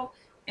to go,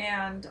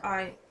 and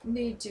I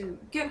need to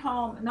get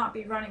home and not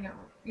be running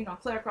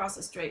clear across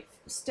the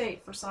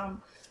state for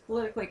some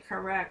politically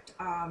correct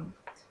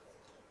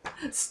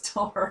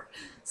store.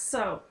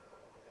 So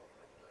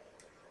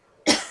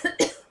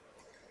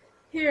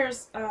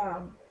here's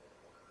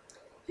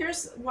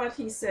what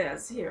he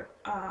says here.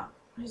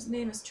 His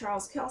name is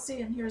Charles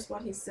Kelsey, and here's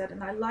what he said.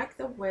 And I like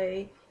the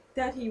way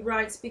that he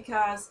writes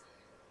because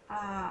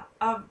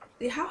of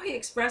how he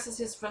expresses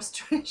his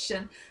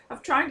frustration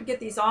of trying to get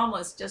these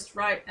omelets just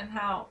right, and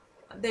how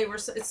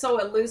it's so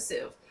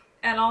elusive.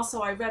 And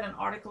also, I read an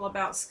article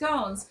about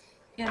scones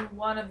in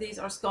one of these,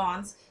 or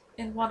scones,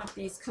 in one of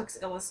these Cooks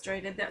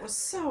Illustrated that was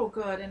so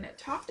good, and it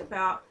talked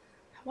about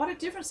what a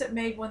difference it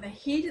made when they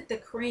heated the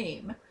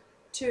cream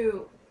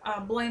to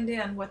blend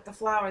in with the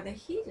flour. They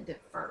heated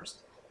it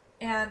first,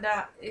 and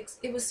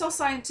it was so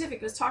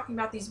scientific. It was talking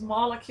about these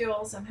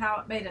molecules and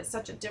how it made it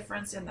such a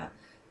difference in the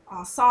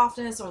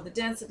softness or the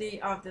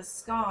density of this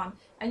scone.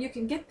 And you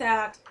can get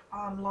that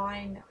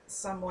online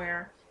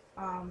somewhere,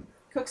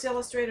 Cooks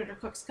Illustrated or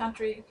Cook's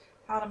Country,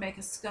 how to make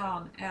a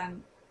scone,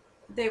 and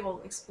they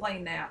will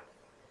explain that.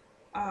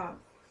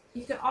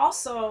 You can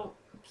also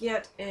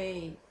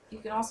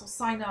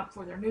sign up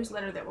for their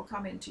newsletter that will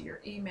come into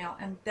your email,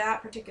 and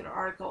that particular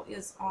article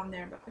is on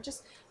there. But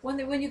just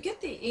when you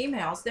get the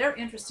emails, they're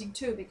interesting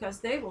too,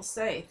 because they will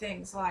say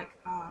things like,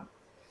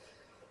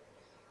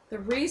 the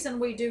reason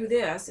we do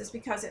this is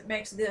because it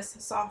makes this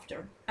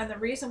softer, and the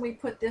reason we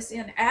put this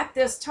in at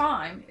this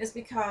time is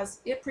because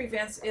it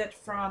prevents it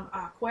from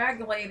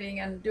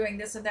coagulating and doing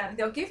this and that. And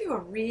they'll give you a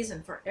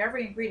reason for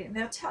every ingredient, and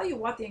they'll tell you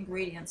what the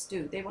ingredients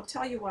do. They will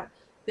tell you what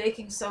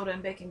baking soda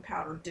and baking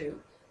powder do.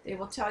 They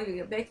will tell you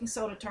the baking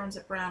soda turns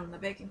it brown and the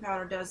baking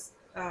powder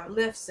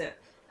lifts it.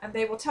 And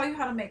they will tell you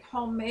how to make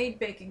homemade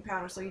baking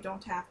powder so you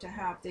don't have to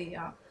have the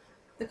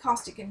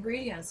caustic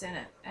ingredients in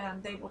it.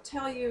 And they will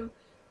tell you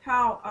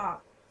how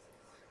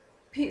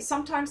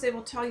sometimes they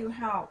will tell you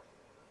how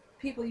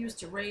people used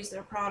to raise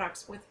their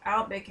products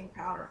without baking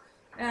powder.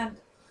 And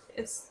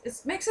it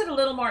makes it a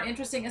little more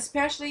interesting,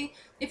 especially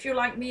if you're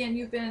like me and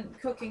you've been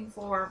cooking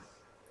for,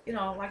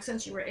 like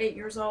since you were 8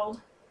 years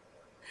old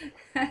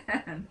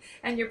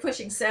and you're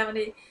pushing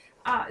 70.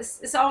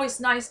 It's always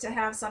nice to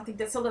have something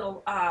that's a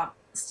little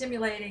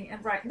stimulating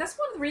and bright. And that's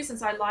one of the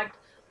reasons I liked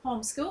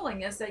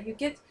homeschooling, is that you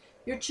get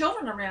your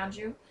children around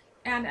you,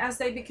 and as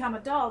they become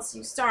adults,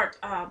 you start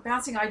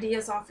bouncing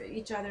ideas off of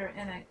each other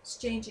and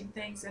exchanging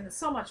things. And it's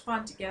so much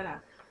fun to get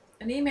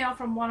an email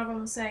from one of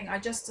them saying, I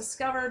just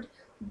discovered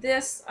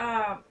this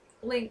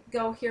link,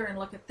 go here and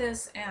look at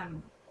this.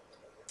 And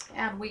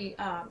we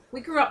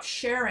grew up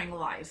sharing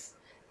life.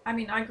 I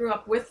mean, I grew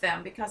up with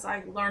them because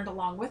I learned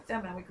along with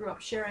them, and we grew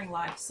up sharing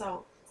life.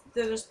 So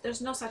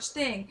there's no such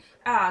thing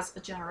as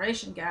a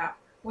generation gap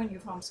when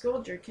you've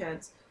homeschooled your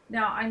kids.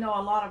 Now, I know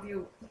a lot of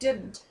you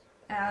didn't.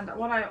 And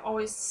what I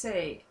always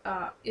say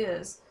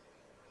is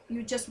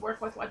you just work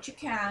with what you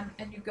can,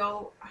 and you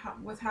go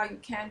with how you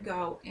can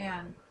go,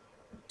 and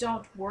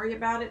don't worry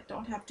about it.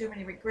 Don't have too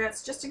many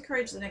regrets. Just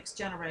encourage the next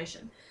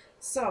generation.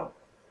 So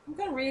I'm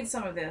going to read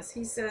some of this.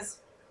 He says,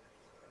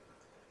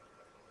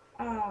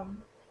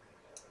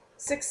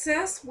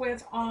 success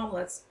with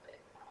omelets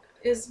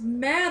is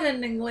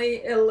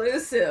maddeningly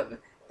elusive.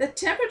 The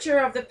temperature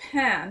of the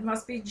pan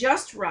must be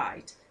just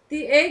right,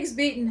 the eggs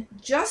beaten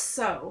just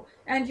so,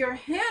 and your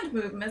hand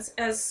movements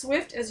as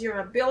swift as your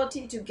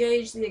ability to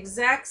gauge the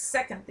exact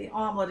second the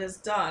omelet is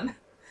done.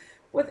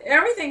 With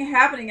everything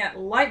happening at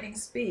lightning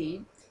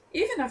speed,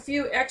 even a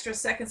few extra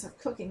seconds of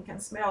cooking can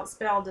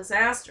spell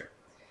disaster.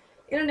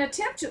 In an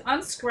attempt to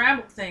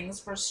unscramble things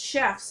for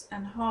chefs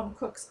and home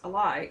cooks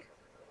alike,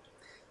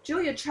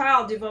 Julia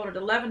Child devoted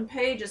 11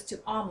 pages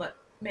to omelet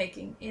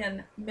making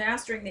in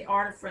Mastering the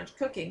Art of French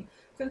Cooking,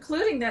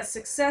 concluding that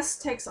success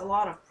takes a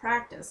lot of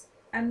practice,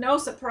 and no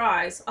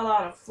surprise, a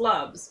lot of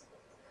flubs.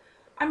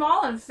 I'm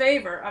all in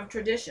favor of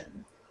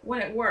tradition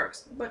when it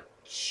works, but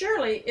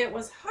surely it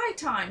was high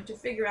time to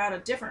figure out a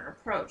different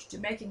approach to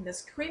making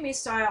this creamy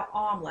style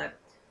omelet,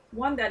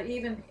 one that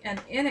even an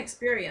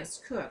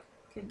inexperienced cook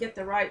could get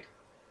right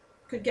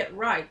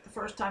the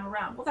first time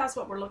around. Well, that's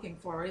what we're looking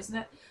for, isn't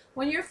it?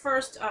 When you're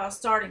first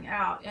starting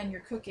out and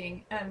you're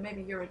cooking, and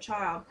maybe you're a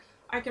child,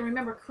 I can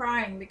remember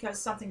crying because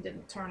something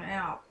didn't turn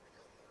out.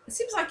 It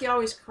seems like you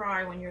always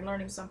cry when you're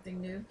learning something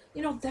new.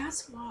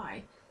 That's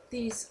why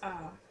these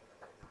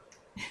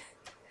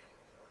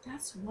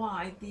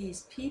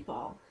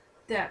people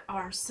that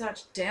are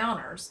such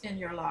downers in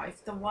your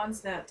life, the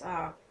ones that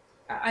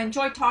I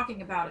enjoy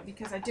talking about it,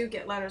 because I do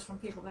get letters from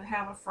people that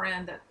have a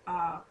friend that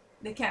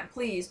they can't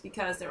please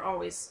because they're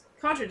always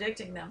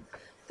contradicting them.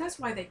 That's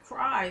why they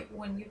cry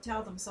when you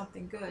tell them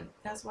something good.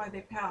 That's why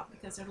they pout,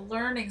 because they're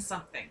learning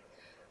something,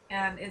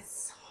 and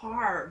it's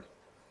hard.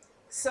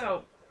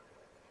 So,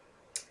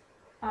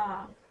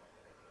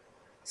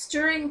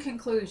 stirring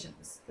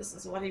conclusions. This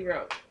is what he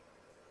wrote.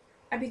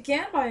 I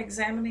began by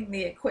examining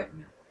the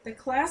equipment. The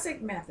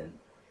classic method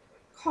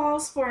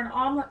calls for an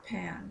omelet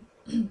pan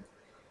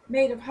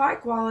made of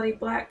high-quality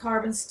black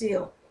carbon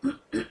steel,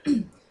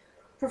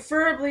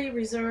 preferably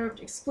reserved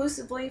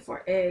exclusively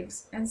for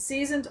eggs and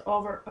seasoned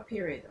over a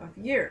period of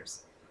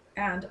years.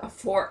 and a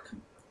fork.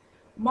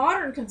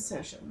 Modern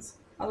concessions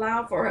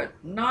allow for a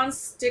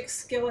non-stick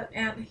skillet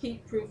and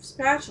heat-proof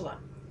spatula.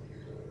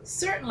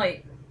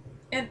 Certainly,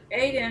 an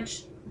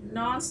 8-inch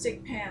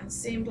non-stick pan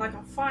seemed like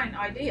a fine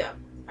idea.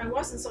 I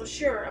wasn't so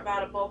sure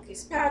about a bulky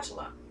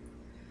spatula.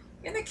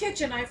 In the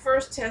kitchen, I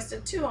first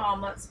tested 2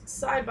 omelets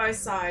side by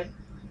side,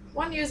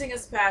 one using a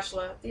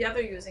spatula, the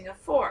other using a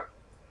fork.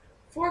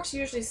 Forks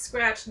usually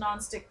scratch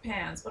non-stick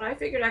pans, but I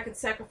figured I could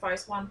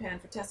sacrifice one pan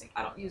for testing.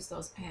 I don't use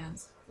those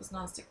pans, those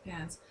non-stick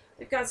pans.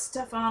 They've got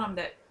stuff on them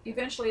that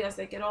eventually, as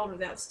they get older,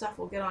 that stuff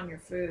will get on your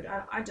food.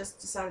 I just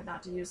decided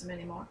not to use them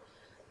anymore.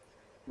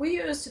 We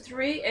used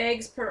 3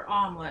 eggs per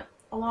omelet,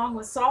 along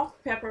with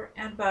salt, pepper,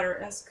 and butter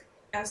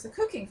as the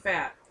cooking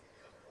fat.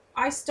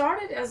 I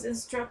started as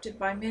instructed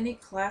by many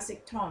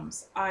classic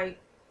tomes. I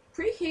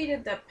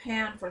preheated the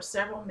pan for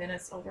several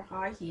minutes over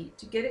high heat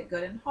to get it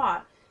good and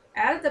hot,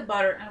 added the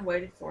butter and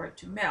waited for it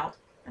to melt,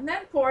 and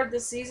then poured the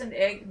seasoned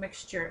egg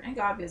mixture and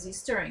got busy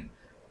stirring.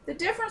 The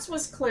difference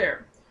was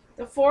clear.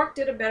 The fork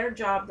did a better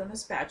job than the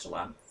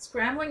spatula,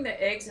 scrambling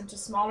the eggs into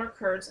smaller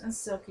curds and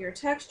silkier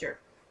texture.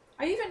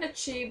 I even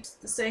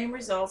achieved the same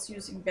results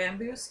using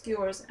bamboo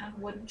skewers and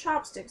wooden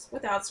chopsticks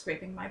without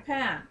scraping my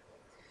pan.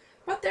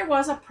 But there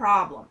was a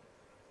problem.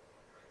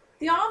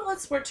 The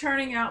omelets were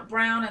turning out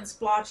brown and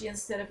splotchy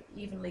instead of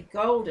evenly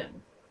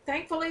golden.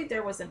 Thankfully,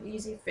 there was an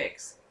easy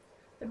fix.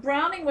 The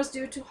browning was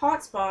due to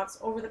hot spots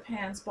over the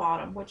pan's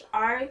bottom, which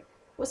I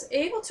was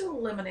able to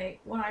eliminate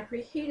when I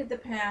preheated the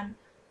pan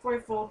for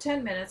a full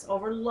 10 minutes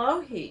over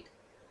low heat.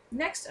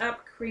 Next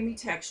up, creamy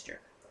texture.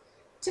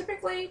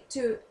 Typically,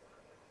 to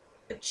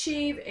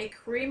achieve a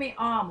creamy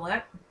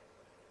omelet,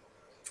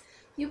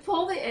 you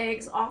pull the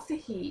eggs off the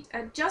heat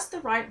at just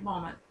the right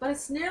moment, but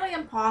it's nearly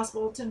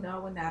impossible to know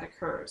when that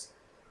occurs.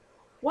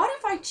 What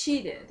if I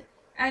cheated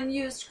and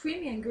used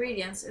creamy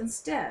ingredients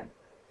instead?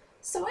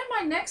 So in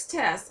my next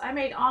test, I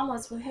made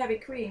omelets with heavy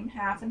cream,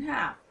 half and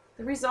half.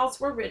 The results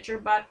were richer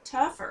but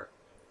tougher.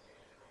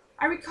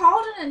 I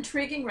recalled an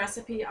intriguing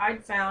recipe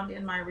I'd found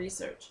in my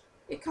research.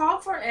 It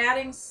called for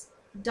adding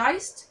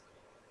diced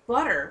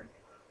butter,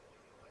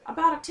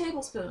 about a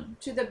tablespoon,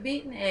 to the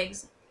beaten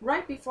eggs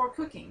right before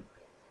cooking.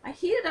 I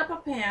heated up a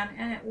pan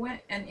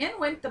and in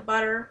went the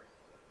butter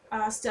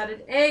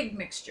studded egg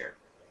mixture.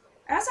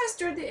 As I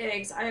stirred the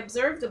eggs, I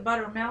observed the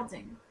butter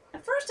melting.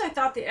 At first I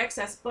thought the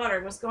excess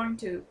butter was going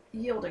to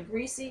yield a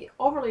greasy,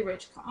 overly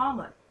rich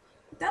omelet,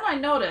 but then I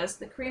noticed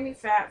the creamy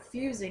fat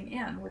fusing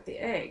in with the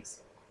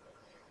eggs.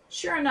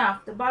 Sure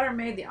enough, the butter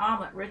made the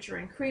omelet richer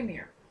and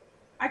creamier.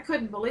 I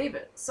couldn't believe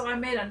it, so I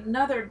made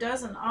another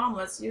dozen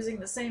omelets using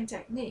the same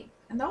technique,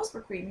 and those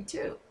were creamy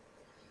too.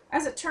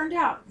 As it turned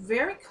out,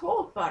 very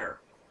cold butter.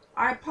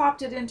 I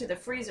popped it into the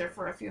freezer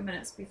for a few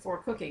minutes before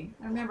cooking.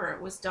 Remember,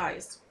 it was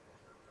diced.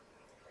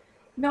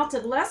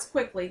 Melted less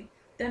quickly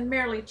than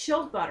merely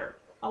chilled butter,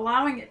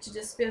 allowing it to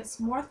dispense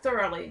more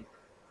thoroughly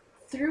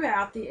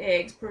throughout the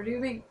eggs,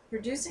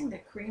 producing the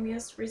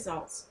creamiest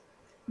results.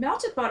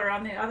 Melted butter,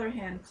 on the other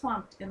hand,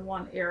 clumped in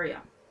one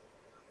area.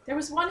 There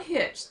was one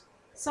hitch.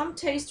 Some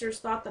tasters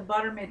thought the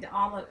butter made the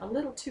omelet a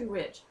little too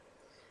rich.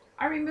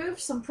 I removed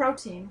some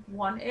protein,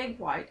 1 egg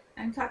white,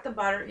 and cut the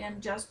butter in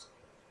just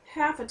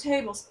half a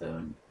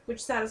tablespoon,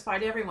 which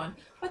satisfied everyone.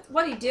 But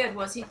what he did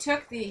was he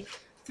took the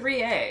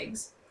 3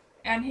 eggs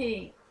and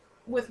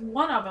with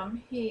one of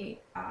them, he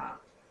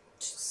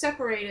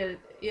separated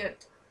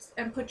it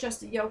and put just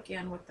the yolk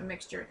in with the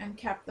mixture and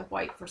kept the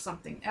white for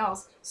something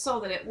else so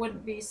that it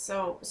wouldn't be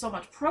so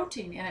much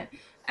protein in it.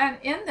 And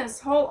in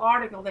this whole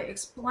article, they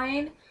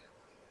explained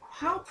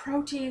how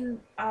protein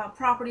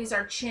properties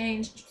are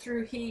changed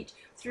through heat,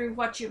 through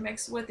what you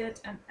mix with it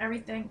and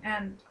everything,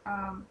 and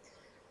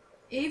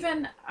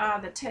even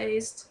the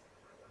taste.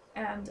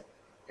 And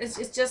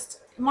it's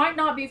just, it might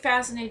not be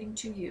fascinating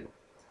to you,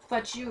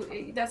 but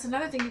that's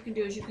another thing you can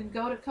do, is you can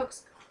go to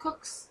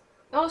Cook's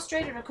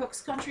Illustrated or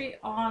Cook's Country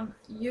on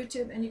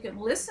YouTube, and you can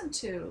listen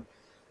to.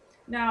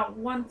 Now,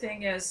 one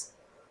thing is,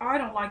 I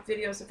don't like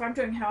videos. If I'm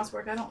doing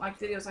housework, I don't like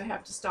videos I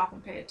have to stop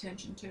and pay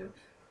attention to.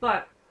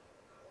 But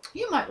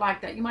you might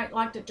like that. You might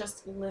like to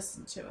just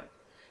listen to it.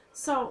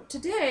 So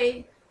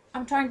today,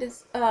 I'm trying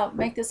to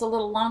make this a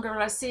little longer.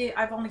 I see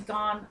I've only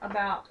gone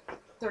about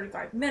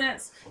 35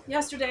 minutes.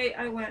 Yesterday,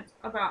 I went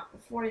about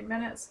 40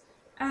 minutes.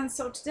 And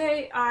so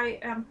today, I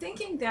am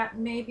thinking that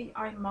maybe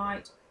I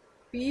might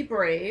be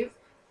brave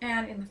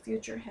and in the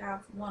future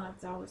have one of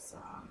those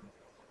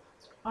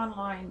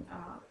online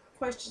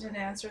question and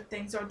answer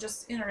things, or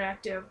just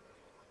interactive,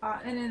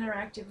 an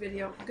interactive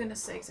video. For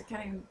goodness sakes, I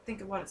can't even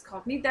think of what it's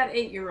called. Need that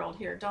 8-year-old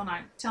here, don't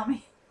I? Tell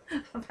me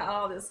about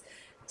all this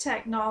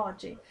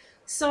technology.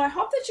 So I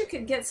hope that you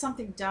can get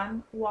something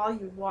done while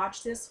you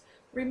watch this.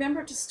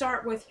 Remember to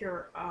start with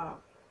your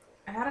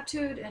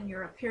attitude and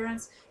your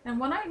appearance. And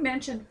when I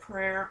mentioned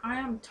prayer, I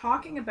am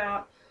talking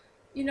about,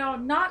 you know,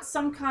 not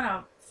some kind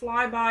of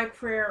flyby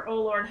prayer, oh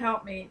Lord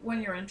help me,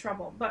 when you're in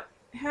trouble, but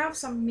have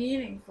some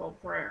meaningful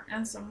prayer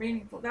and some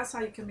meaningful, that's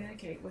how you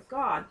communicate with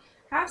God.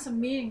 Have some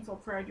meaningful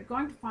prayer. You're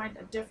going to find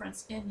a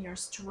difference in your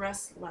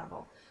stress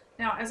level.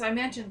 Now, as I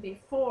mentioned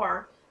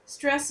before,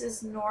 Stress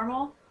is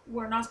normal.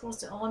 We're not supposed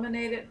to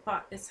eliminate it,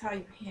 but it's how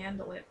you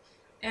handle it.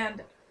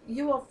 And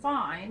you will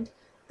find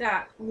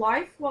that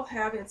life will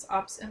have its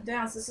ups and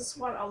downs. This is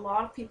what a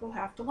lot of people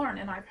have to learn.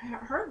 And I've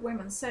heard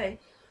women say,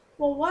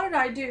 well, what did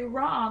I do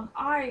wrong?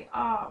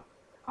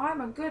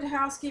 I'm a good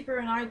housekeeper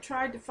and I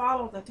tried to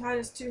follow the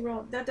Titus 2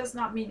 rule. That does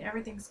not mean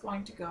everything's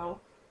going to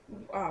go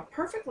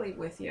perfectly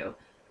with you.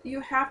 You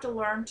have to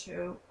learn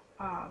to,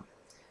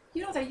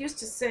 they used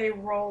to say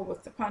roll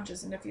with the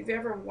punches. And if you've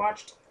ever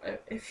watched,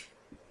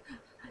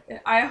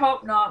 I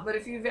hope not, but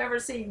if you've ever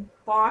seen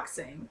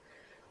boxing,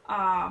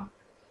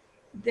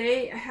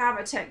 they have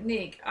a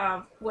technique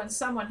of when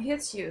someone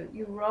hits you,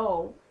 you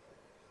roll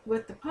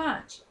with the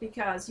punch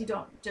because you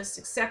don't just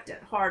accept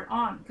it hard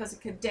on because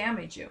it could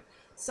damage you.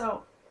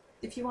 So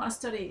if you want to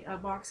study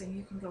boxing,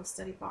 you can go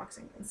study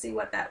boxing and see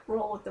what that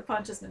roll with the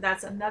punches means.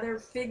 That's another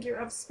figure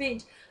of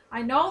speech.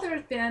 I know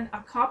there's been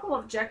a couple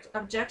of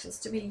objections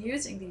to me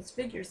using these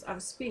figures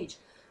of speech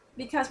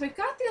because we've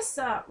got this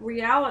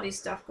reality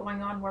stuff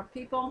going on where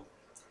people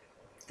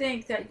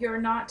think that you're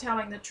not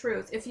telling the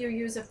truth if you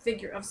use a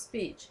figure of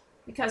speech,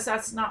 because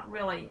that's not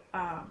really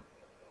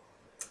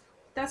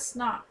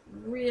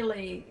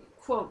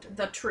quote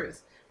the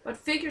truth. But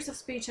figures of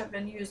speech have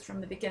been used from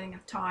the beginning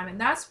of time, and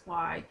that's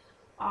why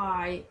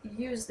I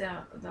use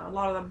a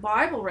lot of the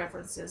Bible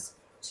references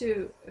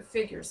to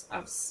figures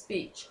of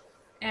speech.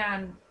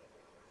 And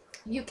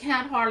you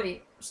can't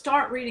hardly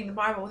start reading the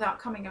Bible without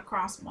coming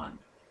across one.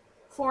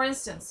 For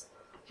instance,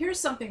 here's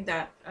something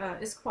that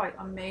is quite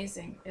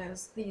amazing: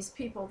 is these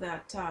people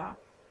that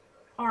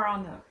are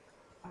on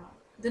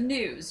the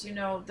news,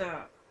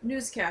 the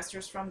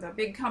newscasters from the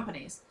big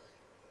companies,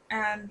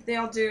 and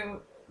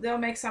they'll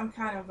make some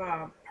kind of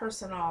a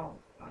personal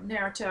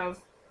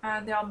narrative,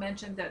 and they'll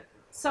mention that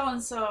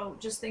so-and-so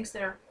just thinks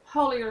they're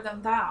holier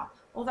than thou.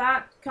 Well,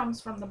 that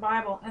comes from the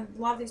Bible, and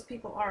a lot of these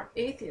people are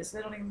atheists.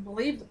 They don't even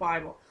believe the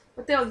Bible,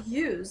 but they'll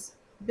use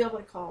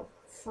biblical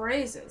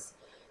phrases.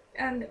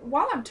 And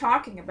while I'm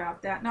talking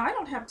about that, now I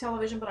don't have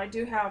television, but I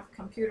do have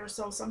computers,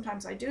 so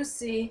sometimes I do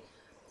see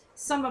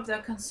some of the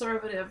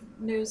conservative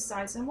news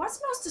sites. And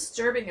what's most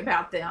disturbing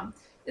about them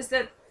is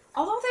that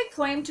although they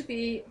claim to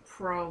be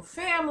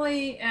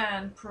pro-family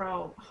and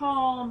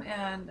pro-home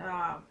and,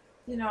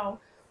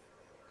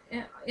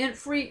 in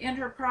free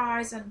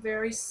enterprise and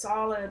very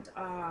solid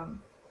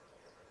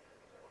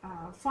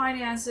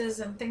finances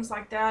and things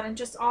like that, and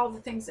just all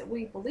the things that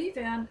we believe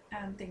in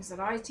and things that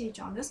I teach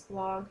on this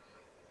blog,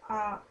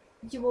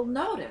 you will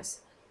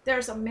notice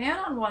there's a man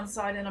on one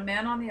side and a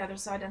man on the other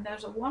side, and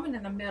there's a woman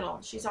in the middle.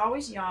 She's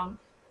always young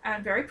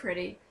and very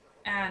pretty,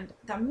 and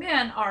the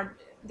men are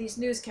these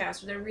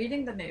newscasters. They're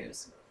reading the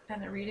news,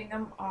 and they're reading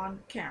them on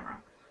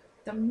camera.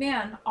 The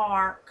men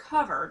are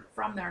covered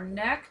from their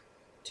neck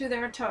to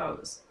their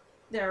toes.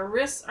 Their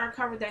wrists are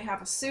covered. They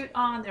have a suit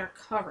on. They're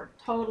covered,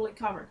 totally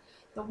covered.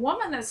 The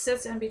woman that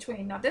sits in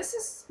between, now this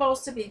is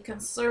supposed to be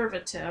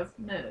conservative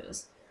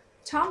news.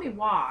 Tell me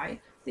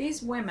why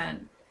these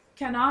women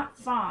cannot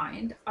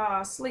find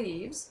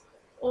sleeves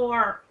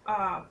or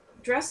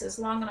dresses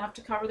long enough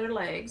to cover their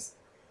legs,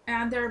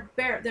 and their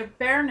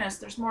bareness,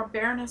 there's more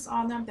bareness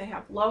on them. They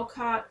have low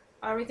cut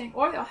everything,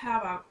 or they'll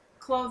have a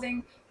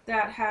clothing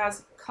that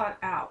has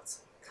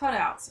cutouts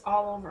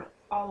all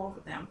over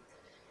them.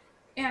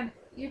 And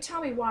you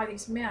tell me why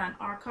these men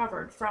are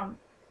covered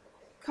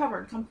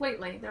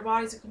completely. Their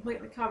bodies are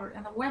completely covered,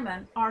 and the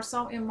women are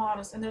so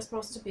immodest, and they're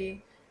supposed to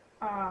be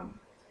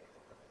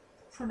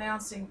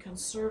pronouncing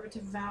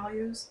conservative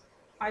values.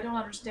 I don't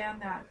understand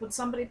that. Would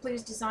somebody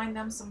please design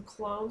them some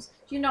clothes?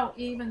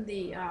 Even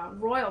the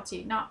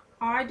royalty. Now,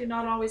 I do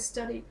not always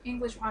study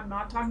English. I'm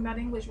not talking about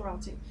English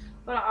royalty,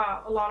 but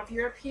a lot of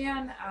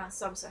European,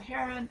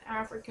 Sub-Saharan,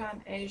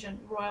 African, Asian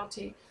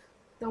royalty.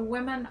 The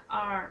women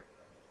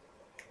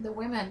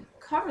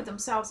cover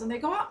themselves, and they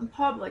go out in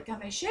public,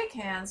 and they shake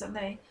hands, and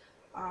they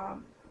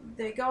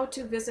go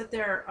to visit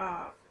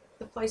the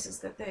places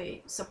that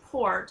they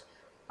support,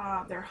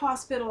 their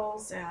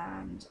hospitals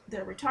and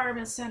their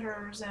retirement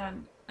centers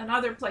and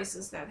other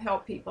places that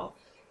help people,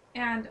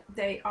 and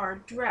they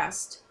are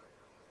dressed.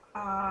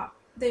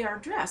 They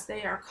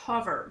are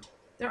covered.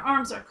 Their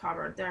arms are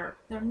covered. Their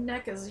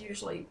neck is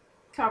usually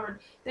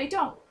covered.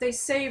 They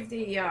save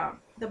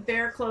the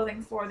bare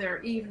clothing for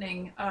their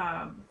evening.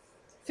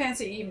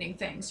 Fancy evening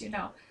things,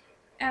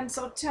 And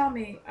so tell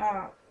me,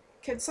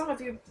 can some of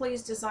you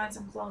please design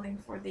some clothing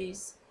for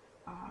these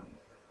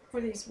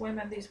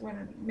women,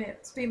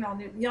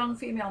 young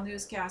female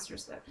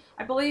newscasters? That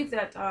I believe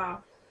that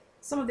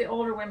some of the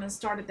older women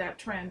started that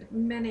trend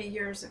many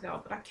years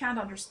ago, but I can't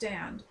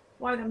understand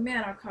why the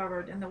men are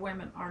covered and the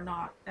women are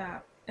not.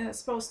 And it's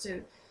supposed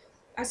to,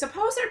 I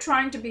suppose they're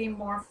trying to be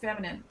more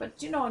feminine,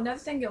 but another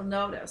thing you'll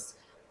notice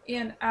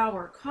in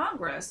our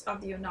Congress of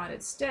the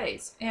United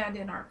States and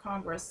in our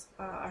Congress,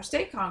 our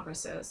state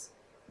Congresses,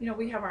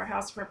 we have our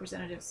House of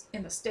Representatives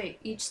in the state.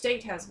 Each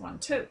state has one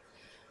too.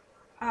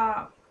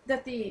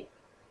 That the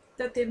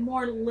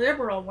more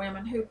liberal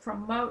women who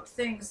promote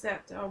things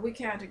that we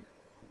can't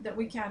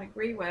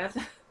agree with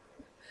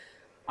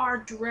are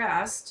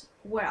dressed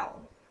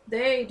well.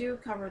 they do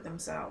cover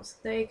themselves.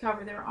 They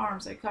cover their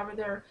arms. They cover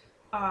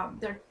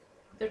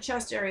their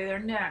chest area, their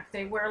neck.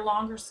 They wear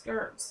longer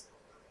skirts.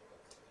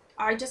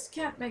 I just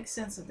can't make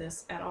sense of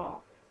this at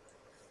all.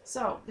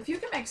 So if you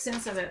can make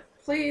sense of it,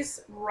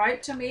 please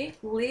write to me,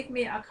 leave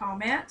me a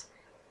comment,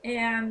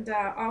 and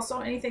also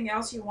anything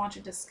else you want to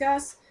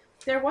discuss.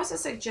 There was a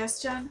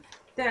suggestion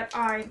that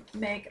I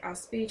make a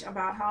speech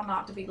about how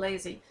not to be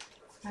lazy.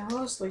 I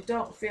honestly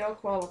don't feel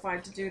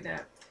qualified to do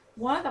that.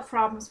 One of the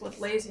problems with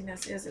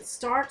laziness is it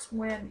starts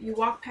when you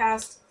walk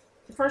past,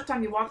 the first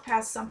time you walk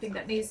past something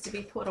that needs to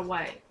be put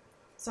away,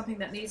 something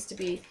that needs to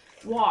be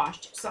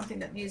washed, something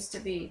that needs to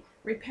be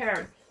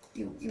repaired.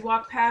 You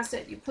walk past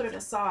it, you put it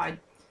aside.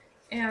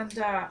 And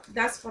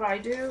that's what I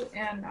do,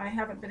 and I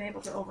haven't been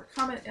able to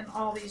overcome it in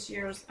all these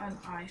years, and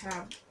I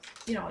have,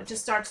 it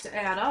just starts to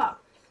add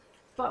up.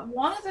 But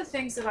one of the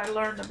things that I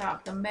learned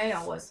about the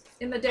mail was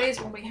in the days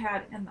when we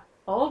had, in the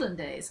olden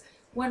days,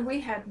 when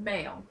we had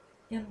mail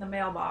in the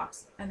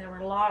mailbox, and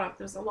there's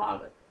a lot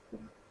of it.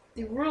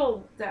 The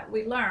rule that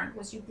we learned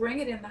was you bring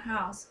it in the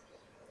house,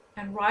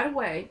 and right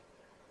away,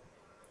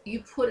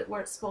 you put it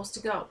where it's supposed to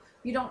go.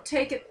 You don't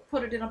take it,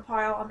 put it in a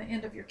pile on the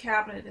end of your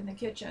cabinet in the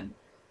kitchen,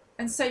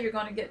 and say you're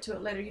going to get to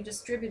it later. You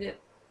distribute it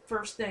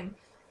first thing,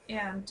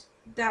 and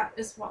that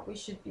is what we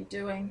should be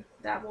doing.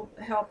 That will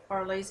help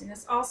our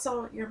laziness.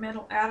 Also, your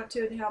mental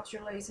attitude helps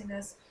your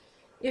laziness.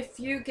 If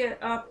you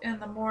get up in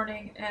the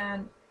morning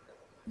and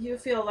you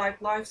feel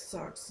like life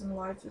sucks and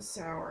life is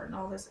sour and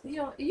all this,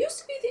 it used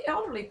to be the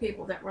elderly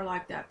people that were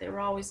like that. They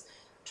were always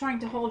trying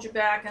to hold you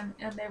back,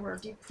 and they were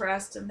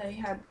depressed, and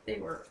they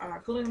were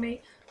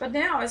gloomy. But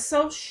now it's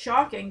so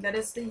shocking that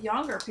it's the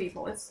younger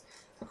people. It's,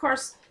 of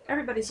course,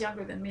 everybody's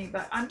younger than me,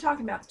 but I'm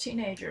talking about the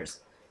teenagers.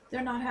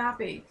 They're not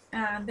happy,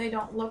 and they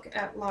don't look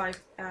at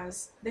life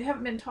as, they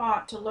haven't been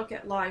taught to look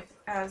at life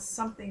as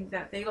something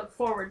that they look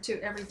forward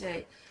to every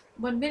day,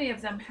 when many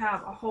of them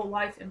have a whole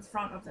life in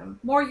front of them,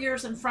 more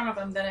years in front of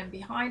them than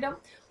behind them.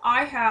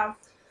 I have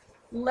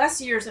less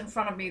years in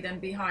front of me than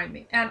behind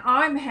me, and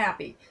I'm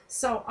happy.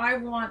 So I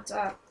want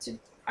to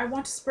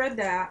spread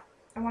that.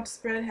 I want to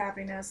spread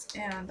happiness,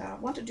 and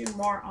want to do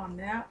more on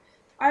that.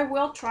 I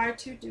will try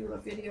to do a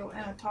video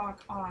and a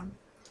talk on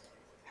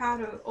how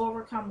to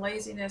overcome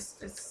laziness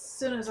as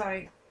soon as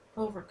I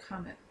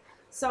overcome it.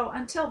 So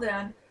until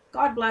then,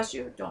 God bless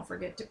you. Don't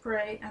forget to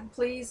pray, and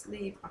please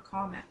leave a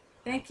comment.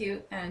 Thank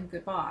you, and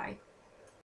goodbye.